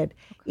one kid.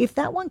 If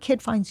that one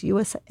kid finds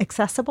you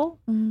accessible,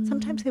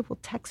 sometimes they will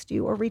text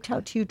you or reach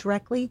out to you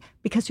directly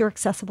because you're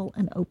accessible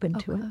and open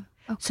to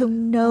it. So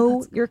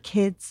know your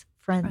kids'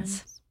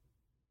 friends.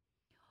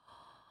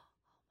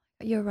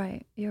 You're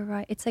right.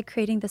 It's like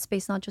creating the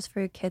space not just for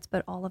your kids,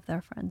 but all of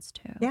their friends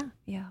too.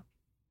 Yeah.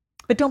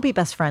 But don't be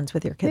best friends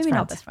with your kids' Maybe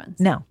friends. not best friends.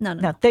 No.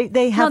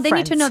 They have they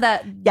friends. need to know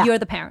that you're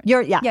the parent.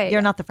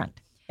 You're not the friend.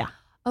 Yeah.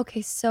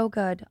 Okay, so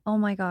good. Oh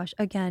my gosh.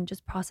 Again,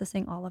 just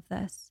processing all of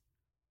this.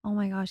 Oh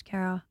my gosh,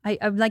 Cara.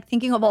 I'm like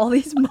thinking of all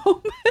these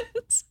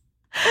moments.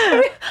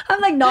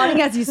 I'm like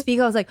nodding as you speak.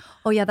 I was like,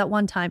 oh yeah, that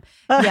one time.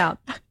 Yeah.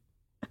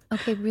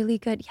 Okay, really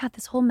good. Yeah,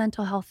 this whole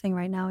mental health thing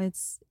right now,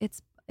 it's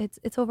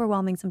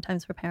overwhelming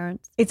sometimes for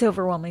parents. It's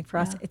overwhelming for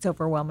us. Yeah. It's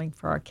overwhelming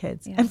for our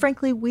kids. Yeah. And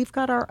frankly, we've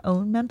got our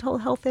own mental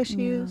health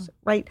issues,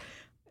 right?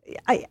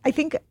 I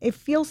think it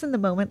feels in the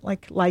moment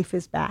like life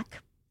is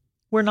back.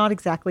 We're not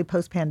exactly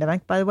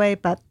post-pandemic, by the way,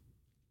 but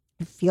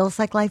it feels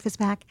like life is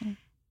back.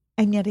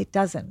 And yet it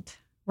doesn't,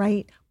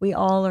 right? We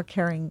all are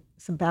carrying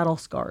some battle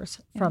scars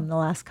from the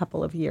last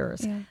couple of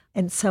years. Yeah.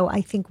 And so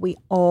I think we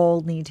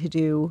all need to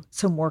do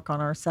some work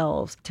on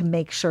ourselves to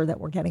make sure that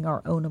we're getting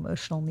our own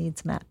emotional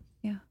needs met.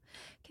 Yeah.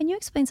 Can you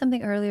explain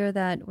something earlier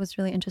that was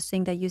really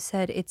interesting that you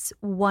said it's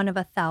one of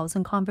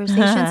 1,000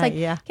 conversations?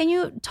 Like, can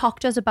you talk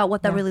to us about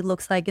what that really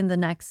looks like in the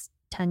next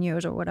 10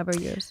 years or whatever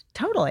years?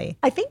 Totally.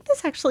 I think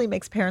this actually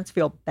makes parents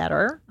feel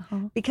better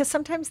because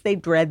sometimes they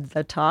dread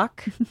the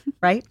talk,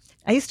 right?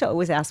 I used to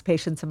always ask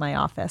patients in my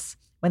office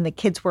when the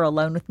kids were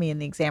alone with me in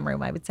the exam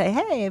room, I would say,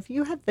 hey, if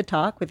you had the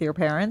talk with your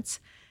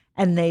parents,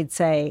 and they'd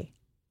say,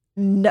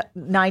 no,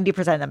 90%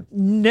 of them,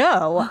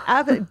 no,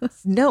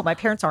 no, my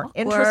parents aren't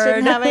interested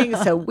in having,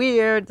 so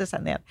weird, this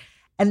and that.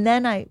 And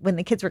then when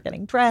the kids were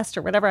getting dressed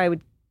or whatever, I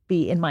would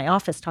be in my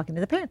office talking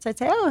to the parents. I'd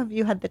say, oh, have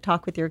you had the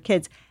talk with your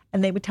kids?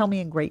 And they would tell me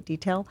in great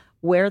detail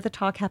where the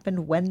talk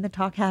happened, when the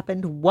talk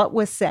happened, what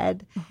was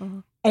said.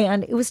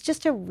 And it was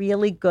just a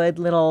really good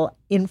little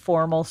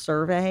informal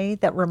survey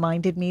that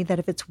reminded me that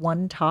if it's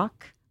one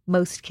talk,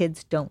 most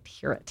kids don't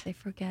hear it. They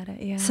forget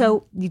it, yeah.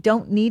 So you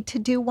don't need to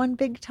do one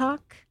big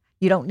talk.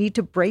 You don't need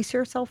to brace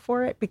yourself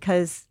for it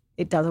because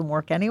it doesn't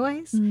work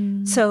anyways.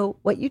 So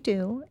what you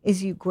do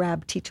is you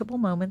grab teachable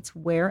moments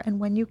where and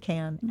when you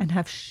can and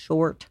have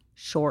short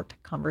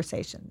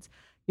conversations.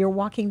 You're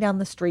walking down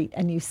the street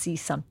and you see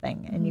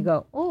something and you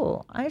go,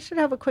 oh, I should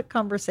have a quick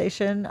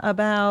conversation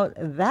about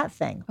that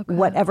thing,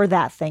 whatever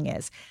that thing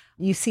is.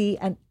 You see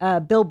a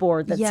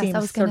billboard that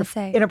seems sort of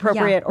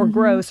inappropriate or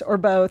gross or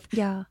both.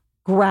 Yeah.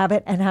 Grab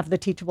it and have the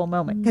teachable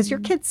moment because your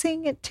kid's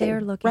seeing it too.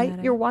 They're looking right? at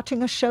it. You're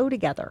watching a show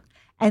together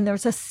and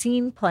there's a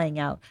scene playing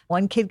out.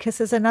 One kid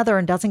kisses another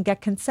and doesn't get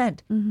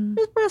consent.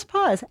 Just press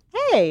pause.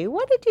 Hey,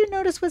 what did you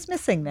notice was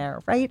missing there,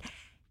 right?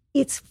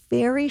 It's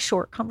very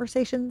short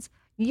conversations.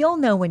 You'll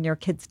know when your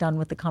kid's done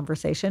with the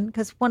conversation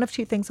because one of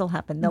two things will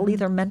happen. They'll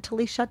either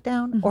mentally shut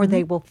down or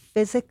they will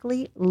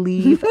physically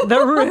leave the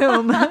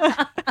room.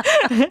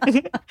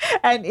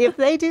 And if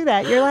they do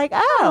that, you're like,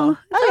 oh,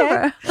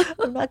 okay,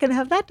 I'm not going to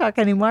have that talk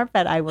anymore,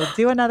 but I will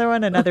do another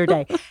one another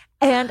day.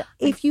 And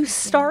if you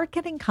start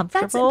getting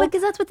comfortable.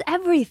 Because that's with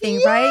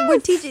everything, right? We're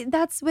teaching,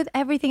 that's with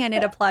everything and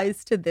it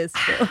applies to this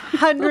too.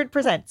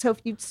 100%. So if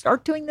you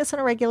start doing this on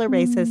a regular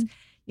basis,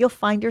 you'll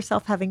find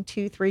yourself having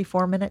 2, 3,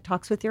 4-minute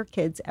talks with your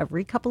kids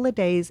every couple of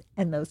days,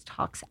 and those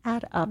talks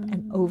add up.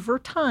 And over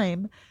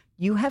time,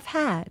 you have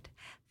had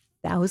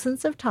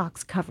thousands of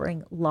talks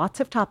covering lots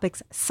of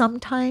topics.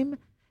 Sometime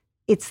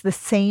it's the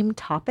same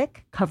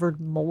topic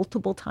covered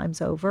multiple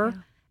times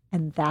over.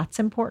 And that's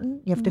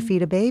important. You have to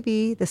feed a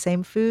baby the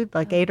same food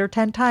like 8 or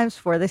 10 times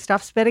before they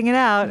stop spitting it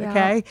out.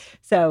 Okay.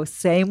 So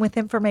same with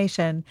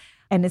information.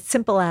 And it's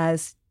simple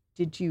as,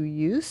 did you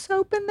use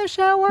soap in the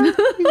shower?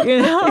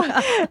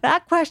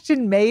 That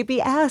question may be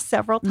asked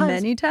several times.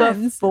 Many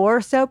times. Before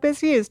soap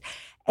is used.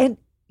 And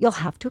you'll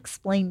have to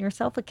explain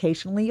yourself.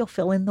 Occasionally you'll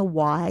fill in the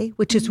why,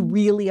 which is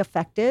really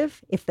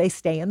effective. If they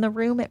stay in the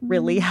room, it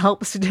really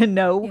helps to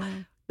know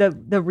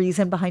the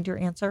reason behind your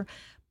answer.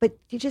 But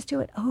you just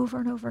do it over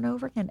and over and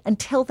over again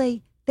until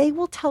they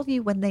will tell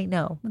you when they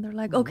know. When they're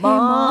like, okay,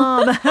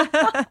 Mom.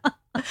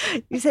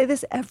 You say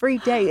this every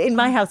day. In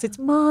my house, it's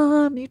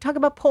Mom, you talk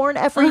about porn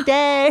every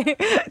day.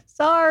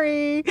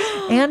 Sorry.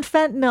 And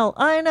fentanyl.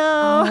 I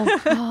know.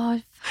 Oh,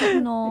 God,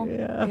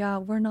 fentanyl. Yeah,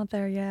 we're not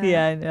there yet.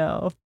 Yeah, I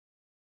know.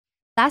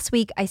 Last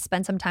week, I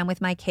spent some time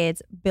with my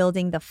kids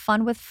building the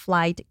Fun with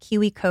Flight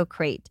KiwiCo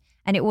crate,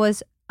 and it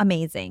was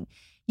amazing.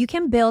 You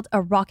can build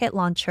a rocket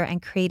launcher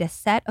and create a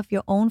set of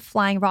your own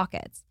flying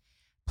rockets.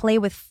 Play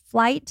with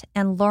flight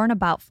and learn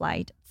about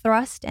flight,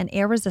 thrust, and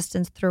air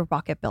resistance through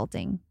rocket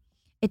building.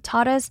 It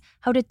taught us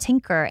how to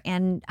tinker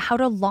and how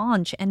to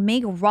launch and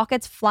make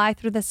rockets fly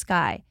through the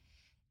sky.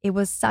 It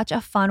was such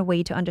a fun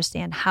way to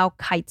understand how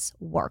kites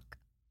work.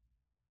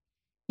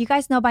 You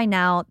guys know by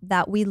now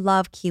that we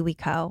love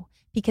KiwiCo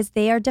because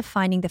they are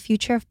defining the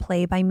future of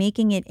play by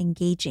making it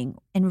engaging,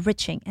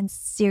 enriching, and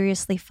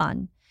seriously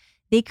fun.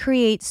 They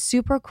create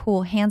super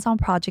cool hands-on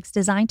projects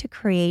designed to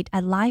create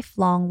a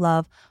lifelong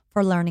love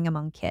for learning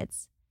among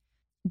kids.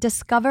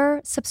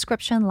 Discover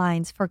subscription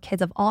lines for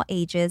kids of all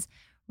ages,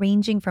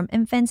 ranging from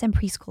infants and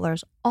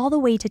preschoolers all the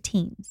way to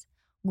teens.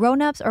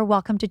 Grown-ups are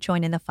welcome to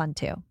join in the fun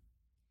too.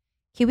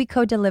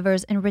 KiwiCo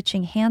delivers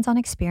enriching hands-on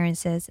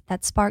experiences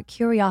that spark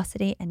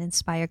curiosity and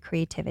inspire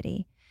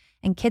creativity.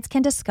 And kids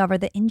can discover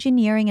the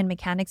engineering and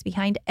mechanics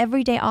behind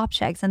everyday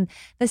objects and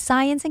the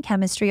science and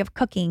chemistry of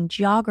cooking,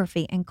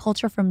 geography, and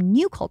culture from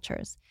new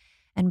cultures,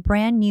 and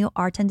brand new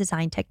art and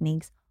design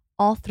techniques,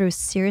 all through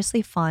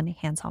seriously fun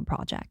hands-on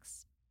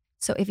projects.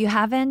 So if you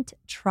haven't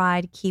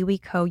tried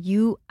KiwiCo,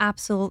 you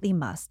absolutely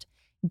must.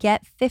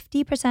 Get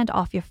 50%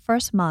 off your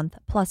first month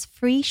plus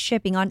free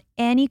shipping on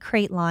any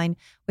crate line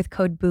with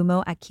code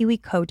BOOMO at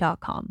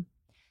kiwico.com.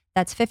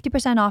 That's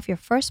 50% off your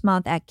first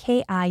month at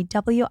kiwico.com,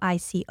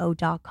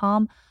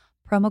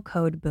 promo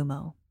code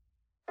BOOMO.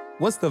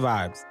 What's the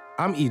vibes?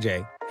 I'm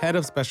EJ, head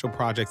of special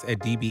projects at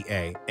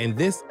DBA, and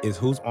this is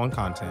Who's on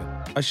Content,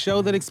 a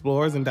show that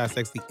explores and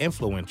dissects the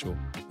influential,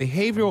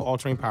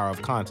 behavioral-altering power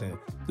of content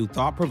through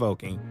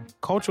thought-provoking,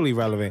 culturally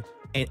relevant,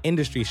 and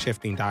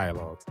industry-shifting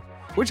dialogues.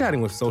 We're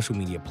chatting with social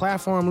media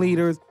platform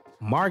leaders,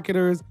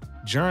 marketers,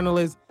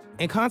 journalists,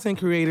 and content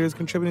creators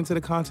contributing to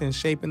the content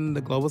shaping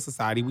the global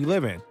society we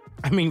live in.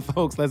 I mean,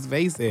 folks, let's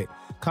face it,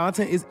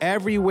 content is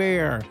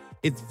everywhere.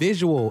 It's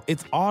visual,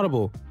 it's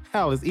audible,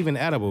 hell, it's even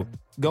edible.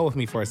 Go with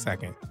me for a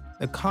second.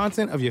 The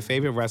content of your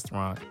favorite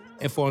restaurant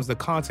informs the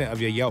content of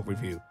your Yelp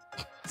review.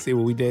 See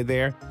what we did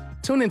there?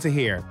 Tune in to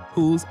hear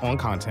Who's on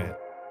Content.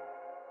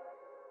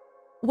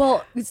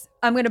 Well,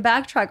 I'm going to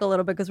backtrack a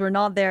little bit because we're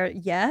not there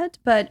yet,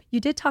 but you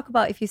did talk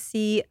about if you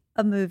see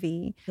a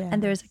movie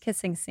and there's a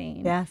kissing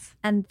scene. Yes.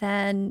 And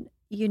then,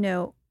 you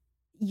know,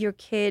 your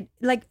kid,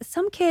 like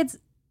some kids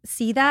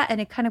see that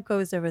and it kind of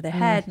goes over their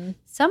head. Mm-hmm.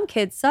 Some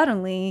kids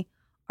suddenly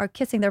are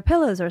kissing their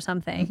pillows or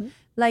something. Mm-hmm.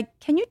 Like,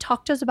 can you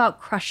talk to us about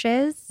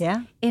crushes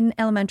Yeah. in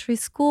elementary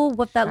school?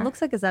 What that Sure.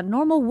 looks like? Is that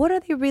normal? What are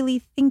they really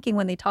thinking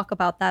when they talk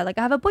about that? Like,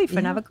 I have a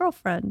boyfriend, I have a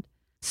girlfriend.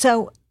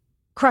 So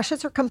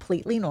crushes are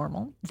completely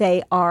normal.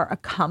 They are a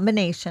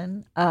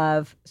combination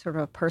of sort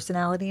of a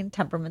personality and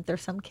temperament.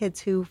 There's some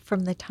kids who,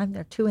 from the time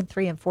they're 2 and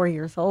 3 and 4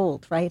 years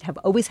old, right, have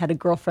always had a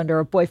girlfriend or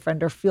a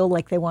boyfriend or feel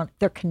like they're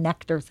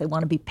connectors. They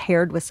want to be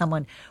paired with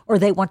someone or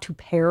they want to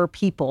pair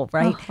people,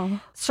 right?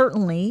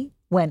 Certainly,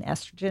 when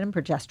estrogen and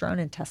progesterone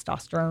and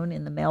testosterone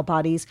in the male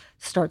bodies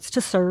starts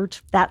to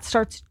surge, that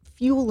starts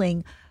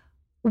fueling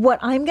what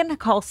I'm going to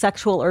call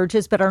sexual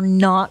urges, but are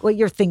not what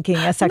you're thinking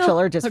as sexual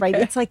urges, right?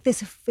 It's like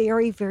this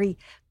very, very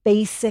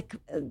basic,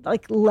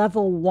 like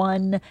level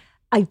 1.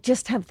 I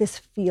just have this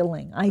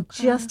feeling. I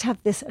just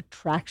have this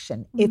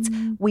attraction.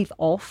 We've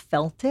all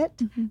felt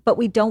it, but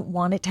we don't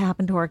want it to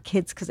happen to our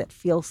kids because it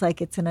feels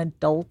like it's an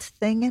adult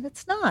thing, and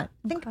it's not.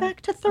 Think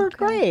back to third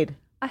grade.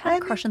 I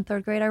had a crush in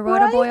third grade. I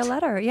wrote a boy a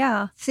letter.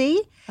 Yeah.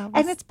 See?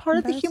 And it's part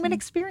of the human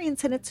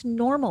experience and it's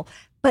normal.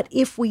 But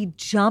if we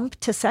jump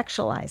to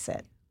sexualize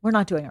it, we're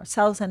not doing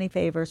ourselves any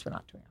favors. We're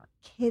not doing our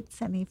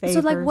kids any favors.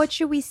 So, like, what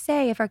should we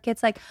say if our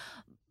kid's like,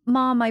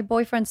 Mom, my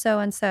boyfriend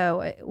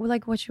so-and-so?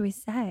 Like, what should we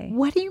say?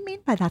 What do you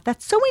mean by that?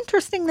 That's so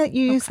interesting that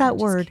you use that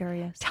word.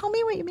 Curious. Tell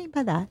me what you mean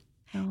by that.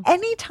 No.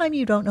 Anytime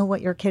you don't know what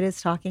your kid is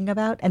talking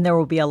about, and there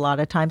will be a lot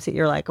of times that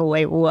you're like, oh,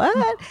 wait,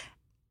 what?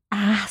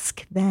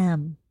 Ask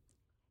them.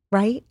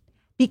 Right?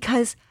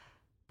 Because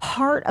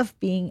part of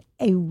being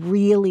a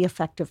really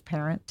effective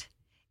parent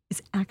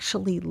is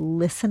actually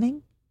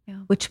listening,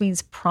 which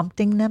means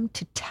prompting them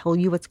to tell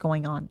you what's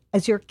going on.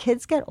 As your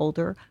kids get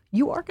older,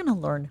 you are going to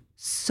learn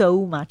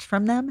so much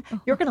from them.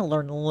 You're going to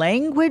learn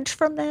language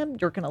from them.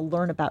 You're going to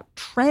learn about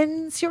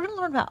trends. You're going to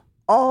learn about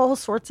all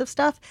sorts of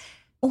stuff.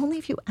 Only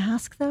if you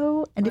ask,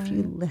 though, and if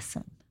you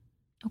listen.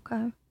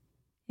 Okay.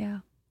 Yeah.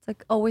 It's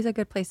like always a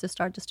good place to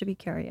start, just to be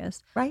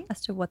curious, right,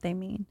 as to what they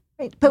mean.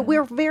 Right. But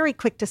we're very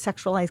quick to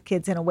sexualize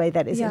kids in a way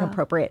that is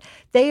inappropriate.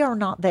 They are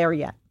not there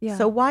yet. Yeah.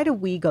 So why do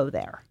we go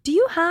there? Do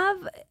you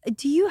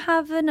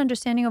have an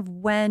understanding of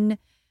when,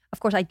 of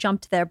course I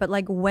jumped there, but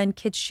like when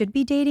kids should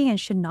be dating and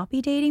should not be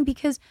dating?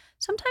 Because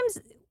sometimes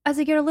as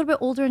they get a little bit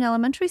older in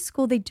elementary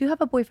school, they do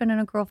have a boyfriend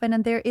and a girlfriend,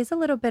 and there is a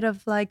little bit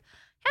of like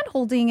hand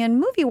holding and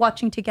movie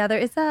watching together.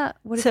 Is that,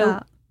 what is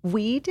that?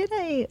 We did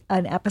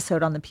an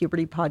episode on the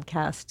Puberty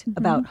podcast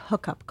about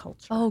hookup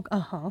culture. Oh,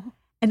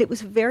 And it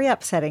was a very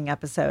upsetting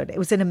episode. It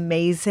was an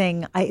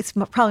amazing, it's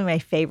probably my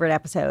favorite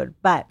episode,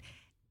 but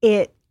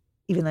even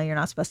though you're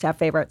not supposed to have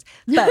favorites,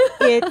 but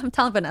I'm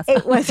telling Vanessa.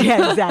 It was,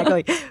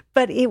 exactly.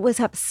 But it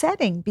was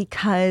upsetting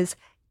because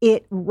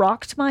it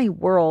rocked my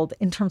world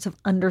in terms of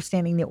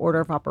understanding the order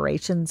of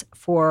operations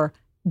for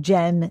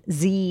Gen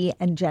Z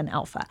and Gen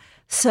Alpha.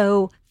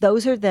 So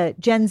those are the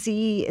Gen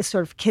Z is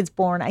sort of kids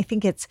born, I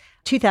think it's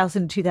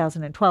 2000 to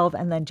 2012,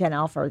 and then Gen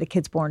Alpha are the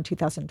kids born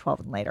 2012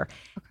 and later.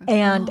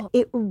 Okay. And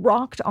it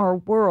rocked our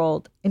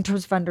world in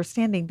terms of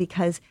understanding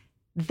because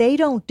they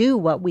don't do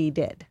what we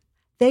did.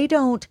 They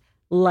don't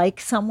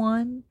like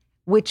someone,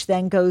 which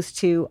then goes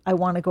to, I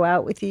want to go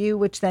out with you,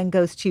 which then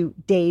goes to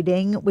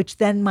dating, which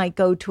then might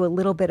go to a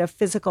little bit of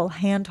physical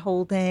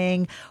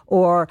hand-holding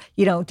or,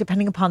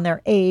 depending upon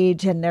their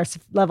age and their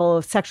level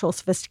of sexual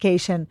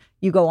sophistication,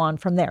 you go on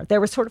from there.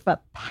 There was sort of a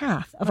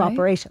path of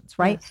operations,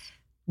 right? Yes.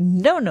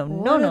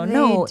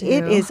 No.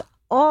 It is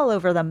all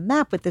over the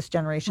map with this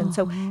generation.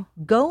 So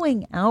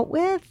going out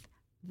with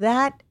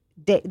that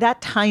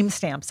time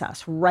stamps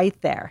us right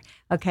there.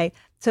 Okay.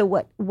 So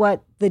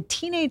what the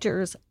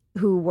teenagers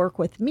who work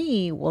with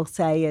me will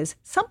say is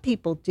some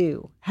people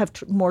do have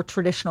more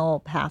traditional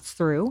paths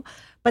through,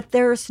 but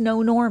there's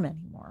no norm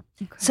anymore.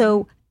 Okay.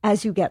 So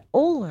as you get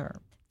older,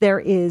 there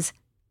is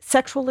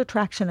sexual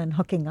attraction and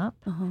hooking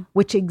up,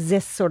 which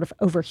exists sort of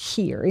over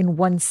here in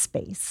one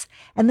space.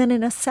 And then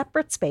in a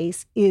separate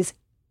space is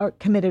a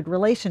committed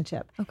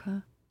relationship.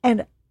 Okay.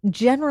 And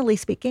generally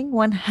speaking,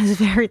 one has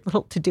very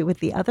little to do with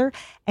the other.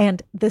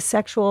 And the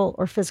sexual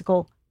or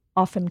physical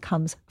often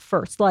comes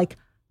first, like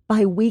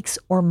by weeks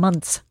or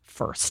months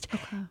first.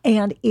 Okay.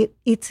 And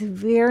it's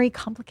very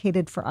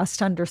complicated for us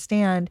to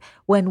understand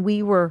when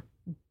we were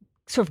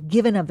sort of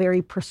given a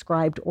very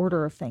prescribed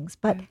order of things.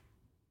 But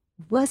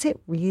was it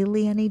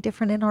really any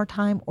different in our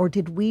time, or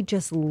did we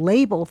just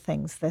label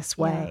things this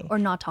way? Or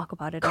not talk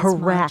about it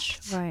Correct.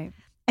 as much. Right.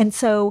 And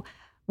so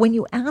when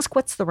you ask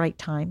what's the right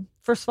time,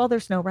 first of all,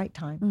 there's no right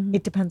time.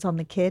 It depends on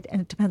the kid and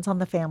it depends on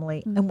the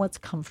family and what's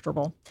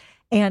comfortable.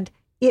 And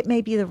it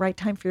may be the right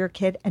time for your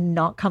kid and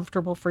not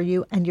comfortable for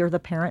you, and you're the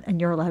parent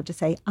and you're allowed to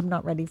say, I'm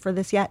not ready for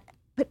this yet.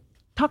 But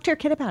talk to your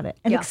kid about it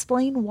and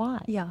explain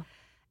why. Yeah.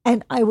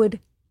 And I would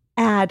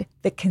add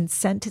that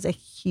consent is a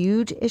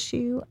huge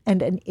issue,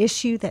 and an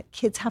issue that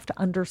kids have to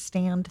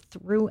understand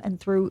through and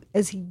through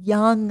as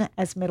young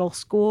as middle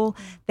school.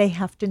 They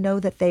have to know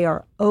that they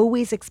are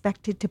always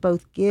expected to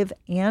both give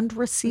and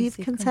receive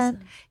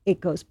consent. It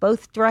goes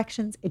both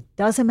directions. It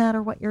doesn't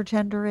matter what your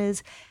gender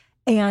is.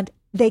 And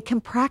they can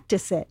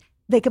practice it.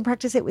 They can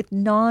practice it with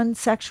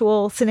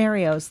non-sexual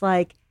scenarios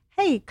like,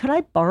 hey, could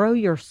I borrow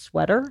your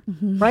sweater?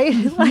 Right?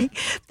 Like,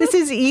 this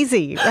is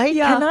easy, right?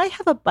 Yeah. Can I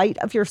have a bite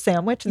of your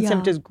sandwich instead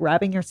of just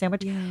grabbing your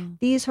sandwich? Yeah.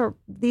 These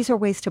are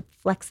ways to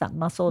flex that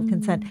muscle of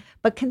consent.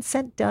 But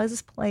consent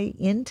does play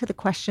into the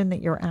question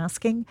that you're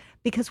asking,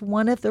 because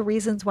one of the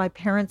reasons why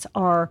parents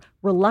are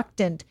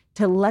reluctant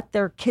to let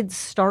their kids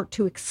start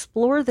to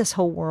explore this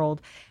whole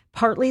world,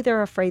 partly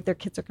they're afraid their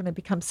kids are going to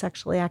become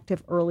sexually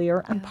active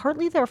earlier, and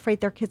partly they're afraid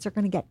their kids are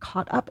going to get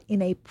caught up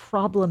in a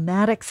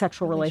problematic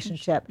sexual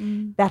relationship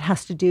that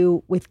has to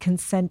do with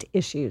consent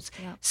issues.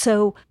 Yeah.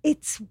 So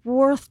it's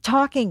worth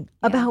talking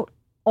about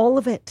all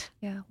of it.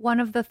 Yeah.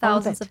 One of the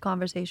thousands of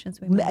conversations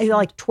we mentioned.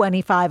 Like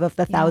 25 of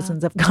the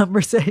thousands of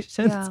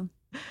conversations. Yeah.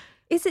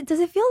 Does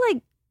it feel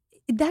like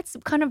that's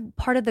kind of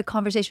part of the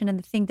conversation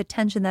and the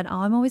tension that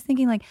I'm always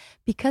thinking, like,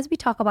 because we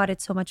talk about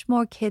it so much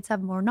more, kids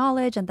have more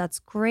knowledge, and that's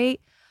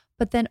great.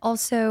 But then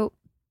also,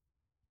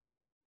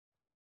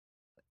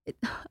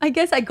 I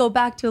guess I go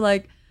back to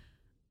like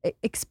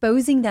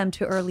exposing them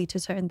too early to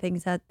certain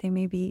things that they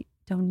maybe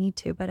don't need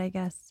to, but I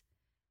guess.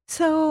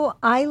 So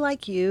I,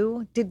 like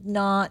you, did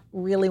not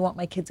really want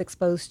my kids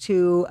exposed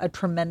to a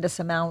tremendous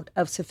amount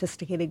of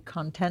sophisticated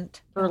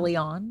content early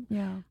on.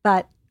 Yeah.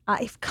 But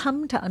I've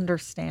come to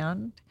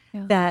understand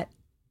that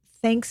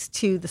thanks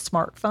to the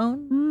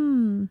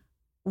smartphone,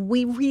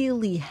 we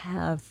really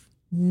have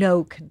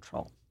no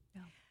control.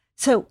 Yeah.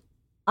 So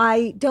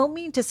I don't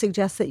mean to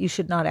suggest that you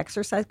should not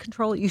exercise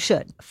control. You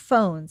should.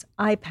 Phones,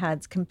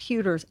 iPads,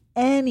 computers,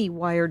 any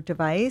wired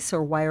device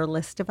or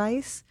wireless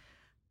device,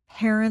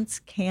 parents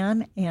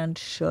can and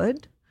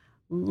should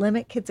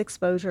limit kids'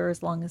 exposure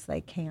as long as they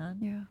can.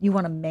 Yeah. You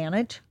want to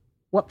manage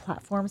what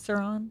platforms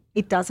they're on.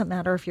 It doesn't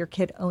matter if your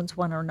kid owns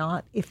one or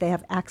not. If they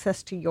have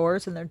access to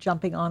yours and they're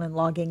jumping on and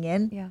logging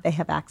in, they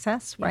have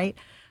access, right?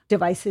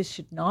 Devices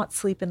should not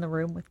sleep in the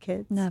room with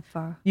kids.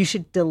 Never. You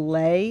should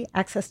delay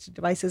access to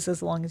devices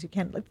as long as you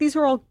can. Like, these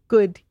are all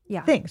good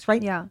things,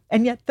 right? Yeah.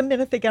 And yet the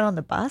minute they get on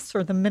the bus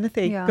or the minute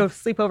they go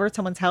sleep over at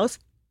someone's house,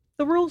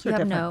 the rules are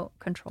different. You have no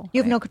control.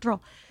 You have no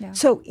control. Yeah.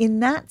 So in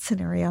that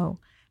scenario,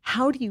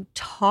 how do you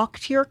talk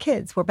to your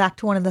kids? We're back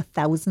to one of the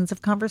thousands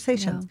of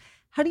conversations. Yeah.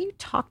 How do you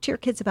talk to your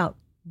kids about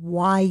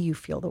why you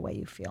feel the way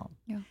you feel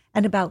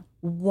and about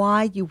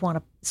why you want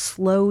to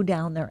slow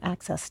down their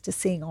access to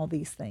seeing all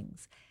these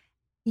things?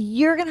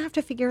 You're going to have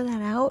to figure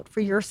that out for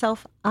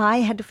yourself.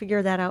 I had to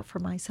figure that out for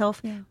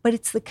myself. Yeah. But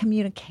it's the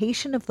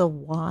communication of the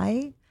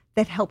why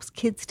that helps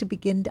kids to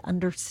begin to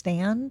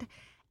understand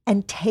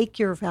and take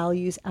your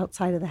values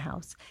outside of the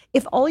house.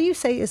 If all you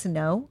say is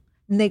no,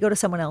 and they go to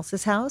someone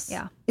else's house,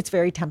 it's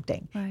very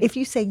tempting. Right. If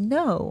you say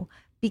no,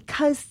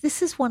 because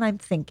this is what I'm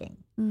thinking,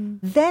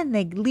 then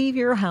they leave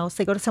your house,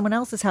 they go to someone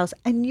else's house,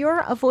 and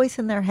you're a voice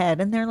in their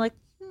head, and they're like,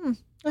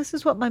 this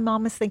is what my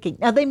mom is thinking.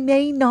 Now, they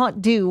may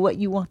not do what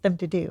you want them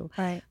to do,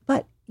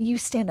 but you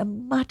stand a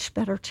much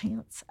better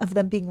chance of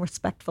them being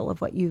respectful of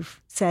what you've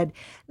said.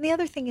 And the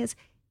other thing is,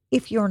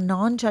 if you're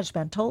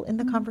non-judgmental in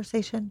the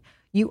conversation,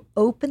 you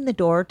open the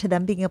door to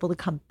them being able to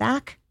come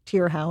back to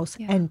your house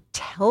and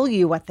tell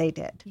you what they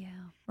did. Yeah,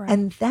 right.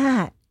 And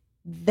that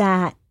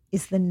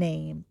is the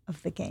name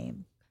of the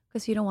game.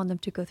 Because you don't want them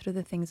to go through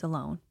the things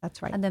alone.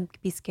 That's right. And then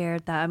be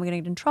scared that I'm going to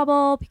get in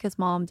trouble because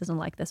mom doesn't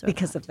like this.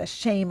 Because of the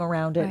shame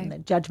around it and the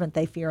judgment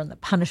they fear and the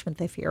punishment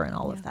they fear and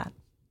all of that.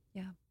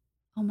 Yeah.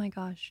 Oh my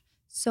gosh.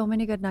 So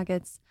many good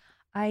nuggets.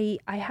 I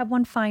have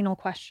one final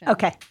question.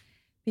 Okay.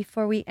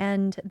 Before we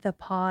end the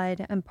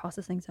pod, I'm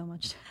processing so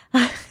much.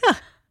 Let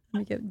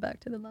me get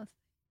back to the last.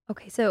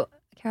 Okay. So,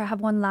 Cara, I have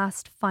one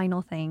last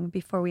final thing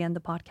before we end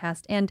the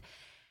podcast.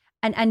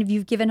 And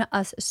you've given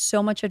us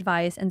so much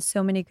advice and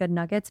so many good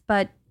nuggets,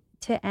 but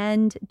to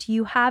end, do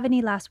you have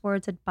any last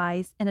words,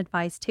 advice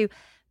to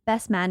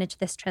best manage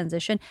this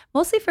transition?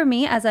 Mostly for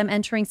me, as I'm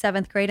entering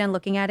 7th grade and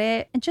looking at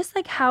it, and just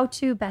like how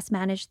to best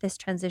manage this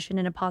transition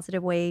in a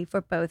positive way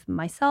for both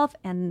myself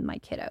and my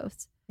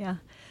kiddos. Yeah.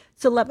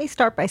 So let me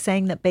start by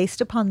saying that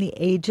based upon the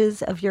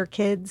ages of your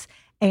kids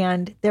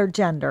and their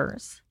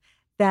genders,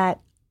 that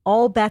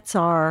all bets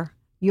are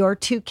your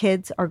 2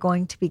 kids are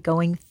going to be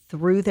going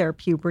through their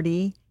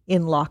puberty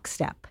in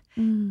lockstep.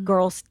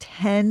 Girls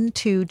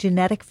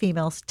genetic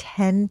females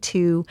tend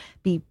to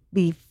be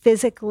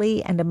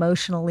physically and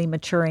emotionally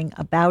maturing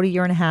about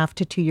 1.5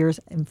 to 2 years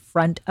in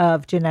front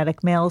of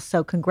genetic males.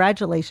 So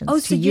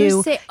congratulations to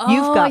you.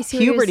 You've got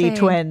puberty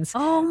twins.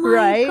 Oh my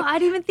right? God, I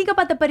didn't even think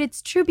about that, but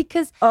it's true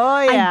because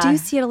yeah. I do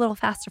see it a little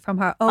faster from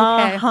her.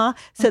 Okay.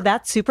 So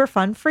that's super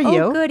fun for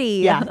you. Oh,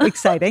 goody. Yeah,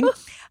 exciting.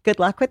 Good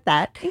luck with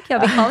that. Thank you.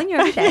 I'll be calling you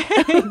every day.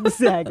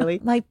 Exactly.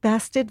 My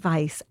best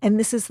advice, and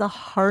this is the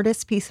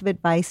hardest piece of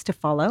advice to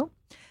follow,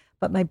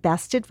 but my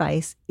best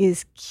advice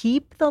is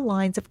keep the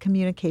lines of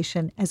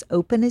communication as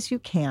open as you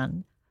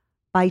can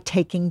by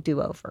taking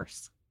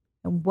do-overs.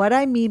 And what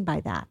I mean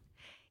by that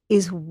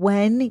is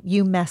when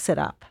you mess it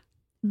up,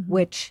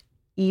 which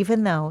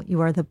even though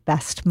you are the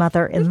best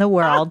mother in the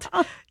world,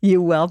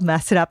 you will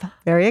mess it up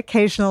very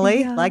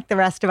occasionally, like the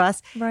rest of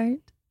us. Right.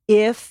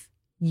 If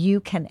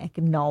you can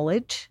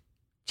acknowledge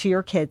to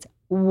your kids,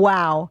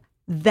 wow,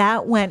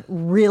 that went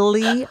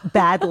really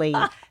badly.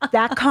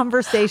 That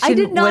conversation I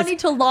did not need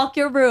to lock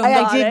your room.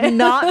 I did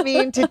not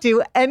mean to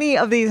do any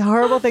of these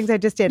horrible things I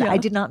just did. Yeah. I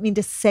did not mean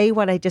to say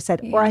what I just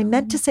said, or I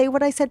meant to say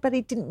what I said, but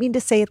I didn't mean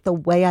to say it the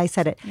way I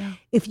said it. Yeah.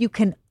 If you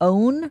can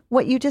own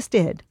what you just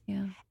did,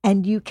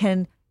 and you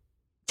can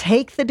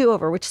take the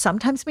do-over, which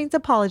sometimes means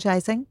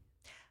apologizing,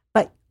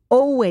 but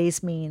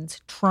always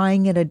means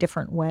trying it a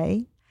different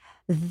way,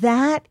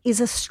 that is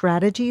a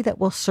strategy that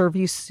will serve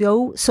you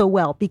so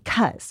well,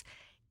 because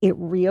it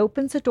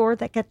reopens a door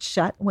that gets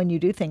shut when you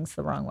do things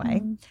the wrong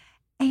way.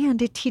 And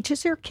it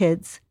teaches your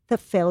kids that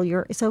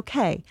failure is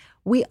okay.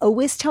 We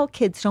always tell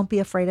kids, don't be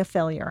afraid of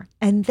failure.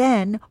 And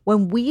then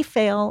when we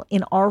fail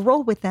in our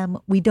role with them,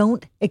 we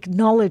don't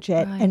acknowledge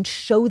it and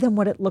show them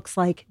what it looks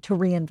like to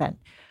reinvent.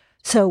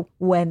 So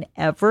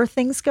whenever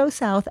things go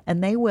south,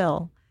 and they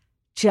will,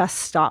 just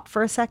stop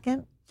for a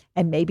second.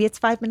 And maybe it's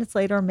 5 minutes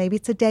later, maybe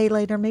it's a day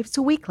later, maybe it's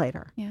a week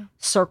later. Yeah.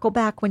 Circle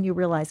back when you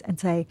realize and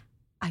say,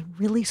 I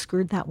really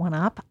screwed that one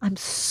up. I'm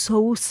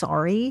so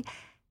sorry.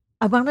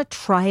 I want to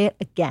try it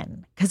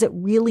again, because it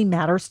really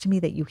matters to me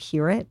that you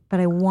hear it, but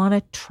I want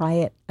to try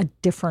it a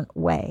different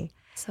way.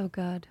 So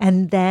good.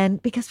 And then,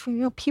 because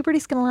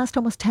puberty's going to last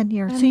almost 10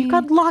 years. So you've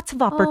got lots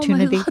of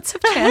opportunity. Lots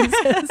of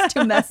chances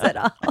to mess it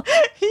up.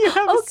 You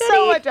have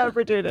so much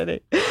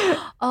opportunity.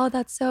 Oh,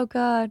 that's so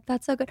good.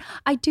 That's so good.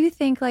 I do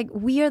think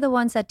we are the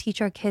ones that teach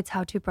our kids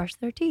how to brush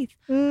their teeth,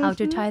 how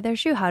to tie their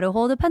shoe, how to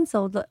hold a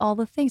pencil, all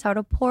the things, how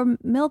to pour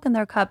milk in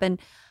their cup, and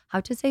how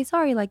to say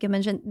sorry, like you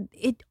mentioned.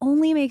 It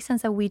only makes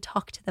sense that we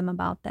talk to them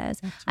about this.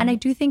 Right. And I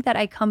do think that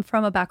I come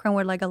from a background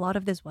where a lot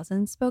of this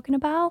wasn't spoken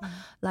about,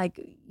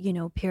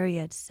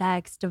 period,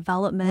 sex,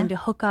 development,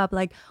 hookup,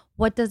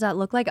 what does that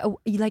look like?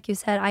 Like you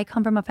said, I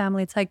come from a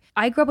family. It's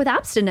I grew up with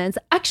abstinence.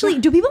 Actually,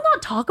 do people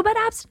not talk about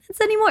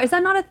abstinence anymore? Is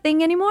that not a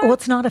thing anymore? Well,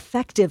 it's not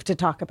effective to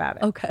talk about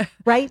it. Okay.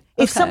 Right?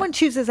 If someone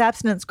chooses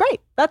abstinence,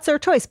 great. That's their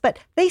choice. But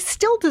they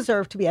still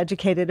deserve to be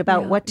educated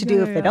about what to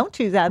do if they don't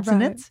choose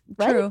abstinence.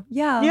 Right? True.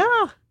 Yeah.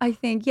 Yeah. I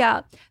think,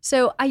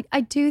 So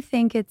I do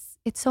think it's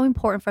so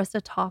important for us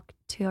to talk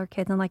to our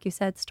kids. And like you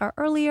said, start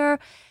earlier.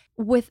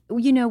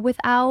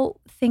 Without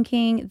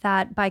thinking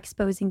that by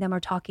exposing them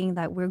or talking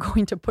that we're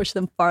going to push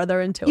them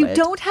farther into it. You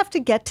don't have to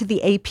get to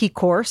the AP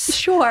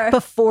course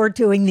before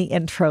doing the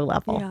intro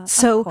level. Yeah,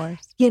 so,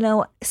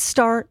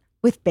 start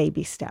with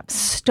baby steps.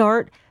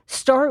 Start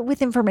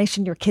with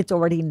information your kids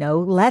already know.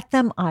 Let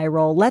them eye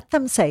roll. Let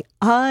them say,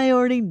 I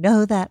already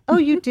know that. Oh,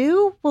 you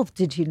do? Well,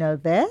 did you know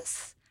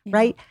this? Yeah.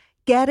 Right?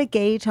 Get a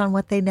gauge on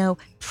what they know.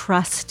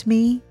 Trust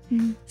me.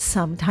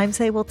 Sometimes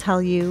they will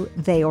tell you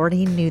they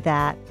already knew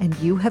that, and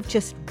you have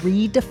just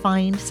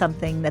redefined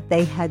something that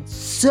they had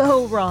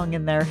so wrong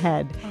in their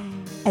head.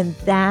 And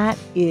that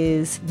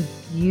is the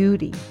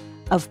beauty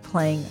of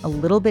playing a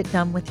little bit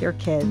dumb with your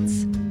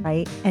kids,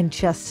 right? And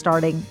just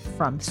starting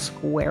from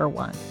square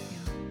one.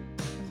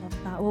 I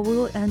love that. Well, we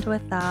will end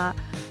with that.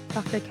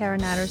 Dr. Cara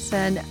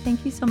Natterson,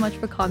 thank you so much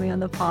for coming on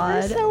the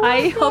pod. So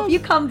I hope you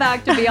come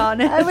back, to be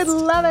honest. I would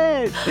love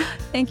it.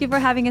 Thank you for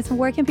having us.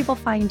 Where can people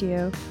find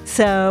you?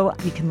 So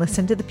you can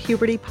listen to the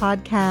Puberty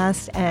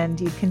podcast, and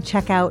you can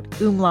check out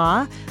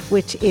Oomla,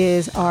 which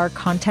is our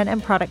content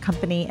and product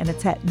company, and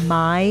it's at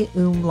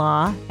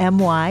myoomla,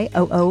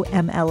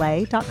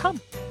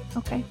 myoomla.com.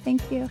 Okay,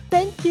 thank you.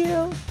 Thank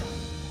you.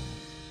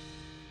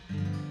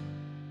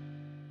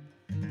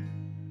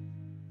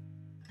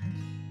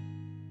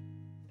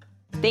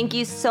 Thank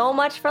you so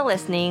much for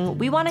listening.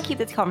 We want to keep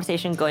this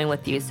conversation going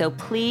with you, so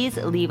please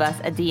leave us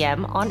a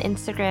DM on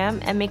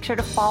Instagram and make sure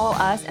to follow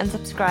us and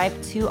subscribe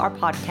to our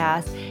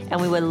podcast. And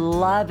we would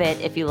love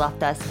it if you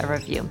left us a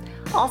review.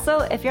 Also,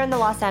 if you're in the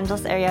Los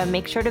Angeles area,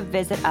 make sure to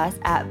visit us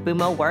at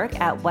Bumo Work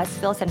at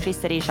Westfield Century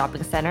City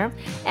Shopping Center.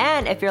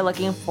 And if you're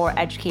looking for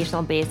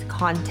educational-based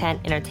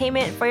content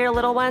entertainment for your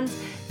little ones,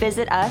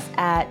 visit us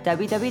at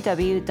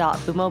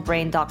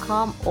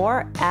www.boomobrain.com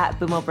or at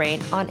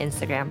boomobrain on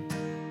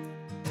Instagram.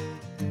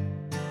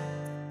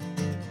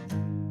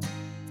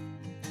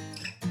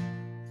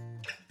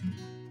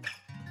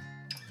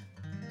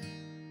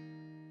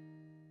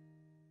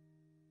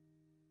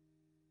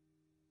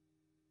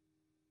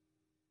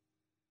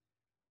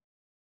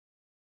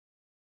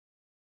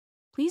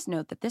 Please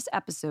note that this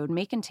episode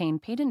may contain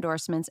paid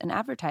endorsements and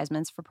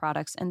advertisements for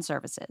products and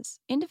services.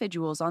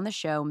 Individuals on the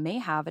show may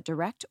have a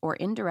direct or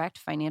indirect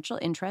financial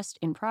interest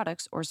in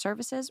products or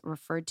services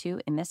referred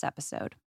to in this episode.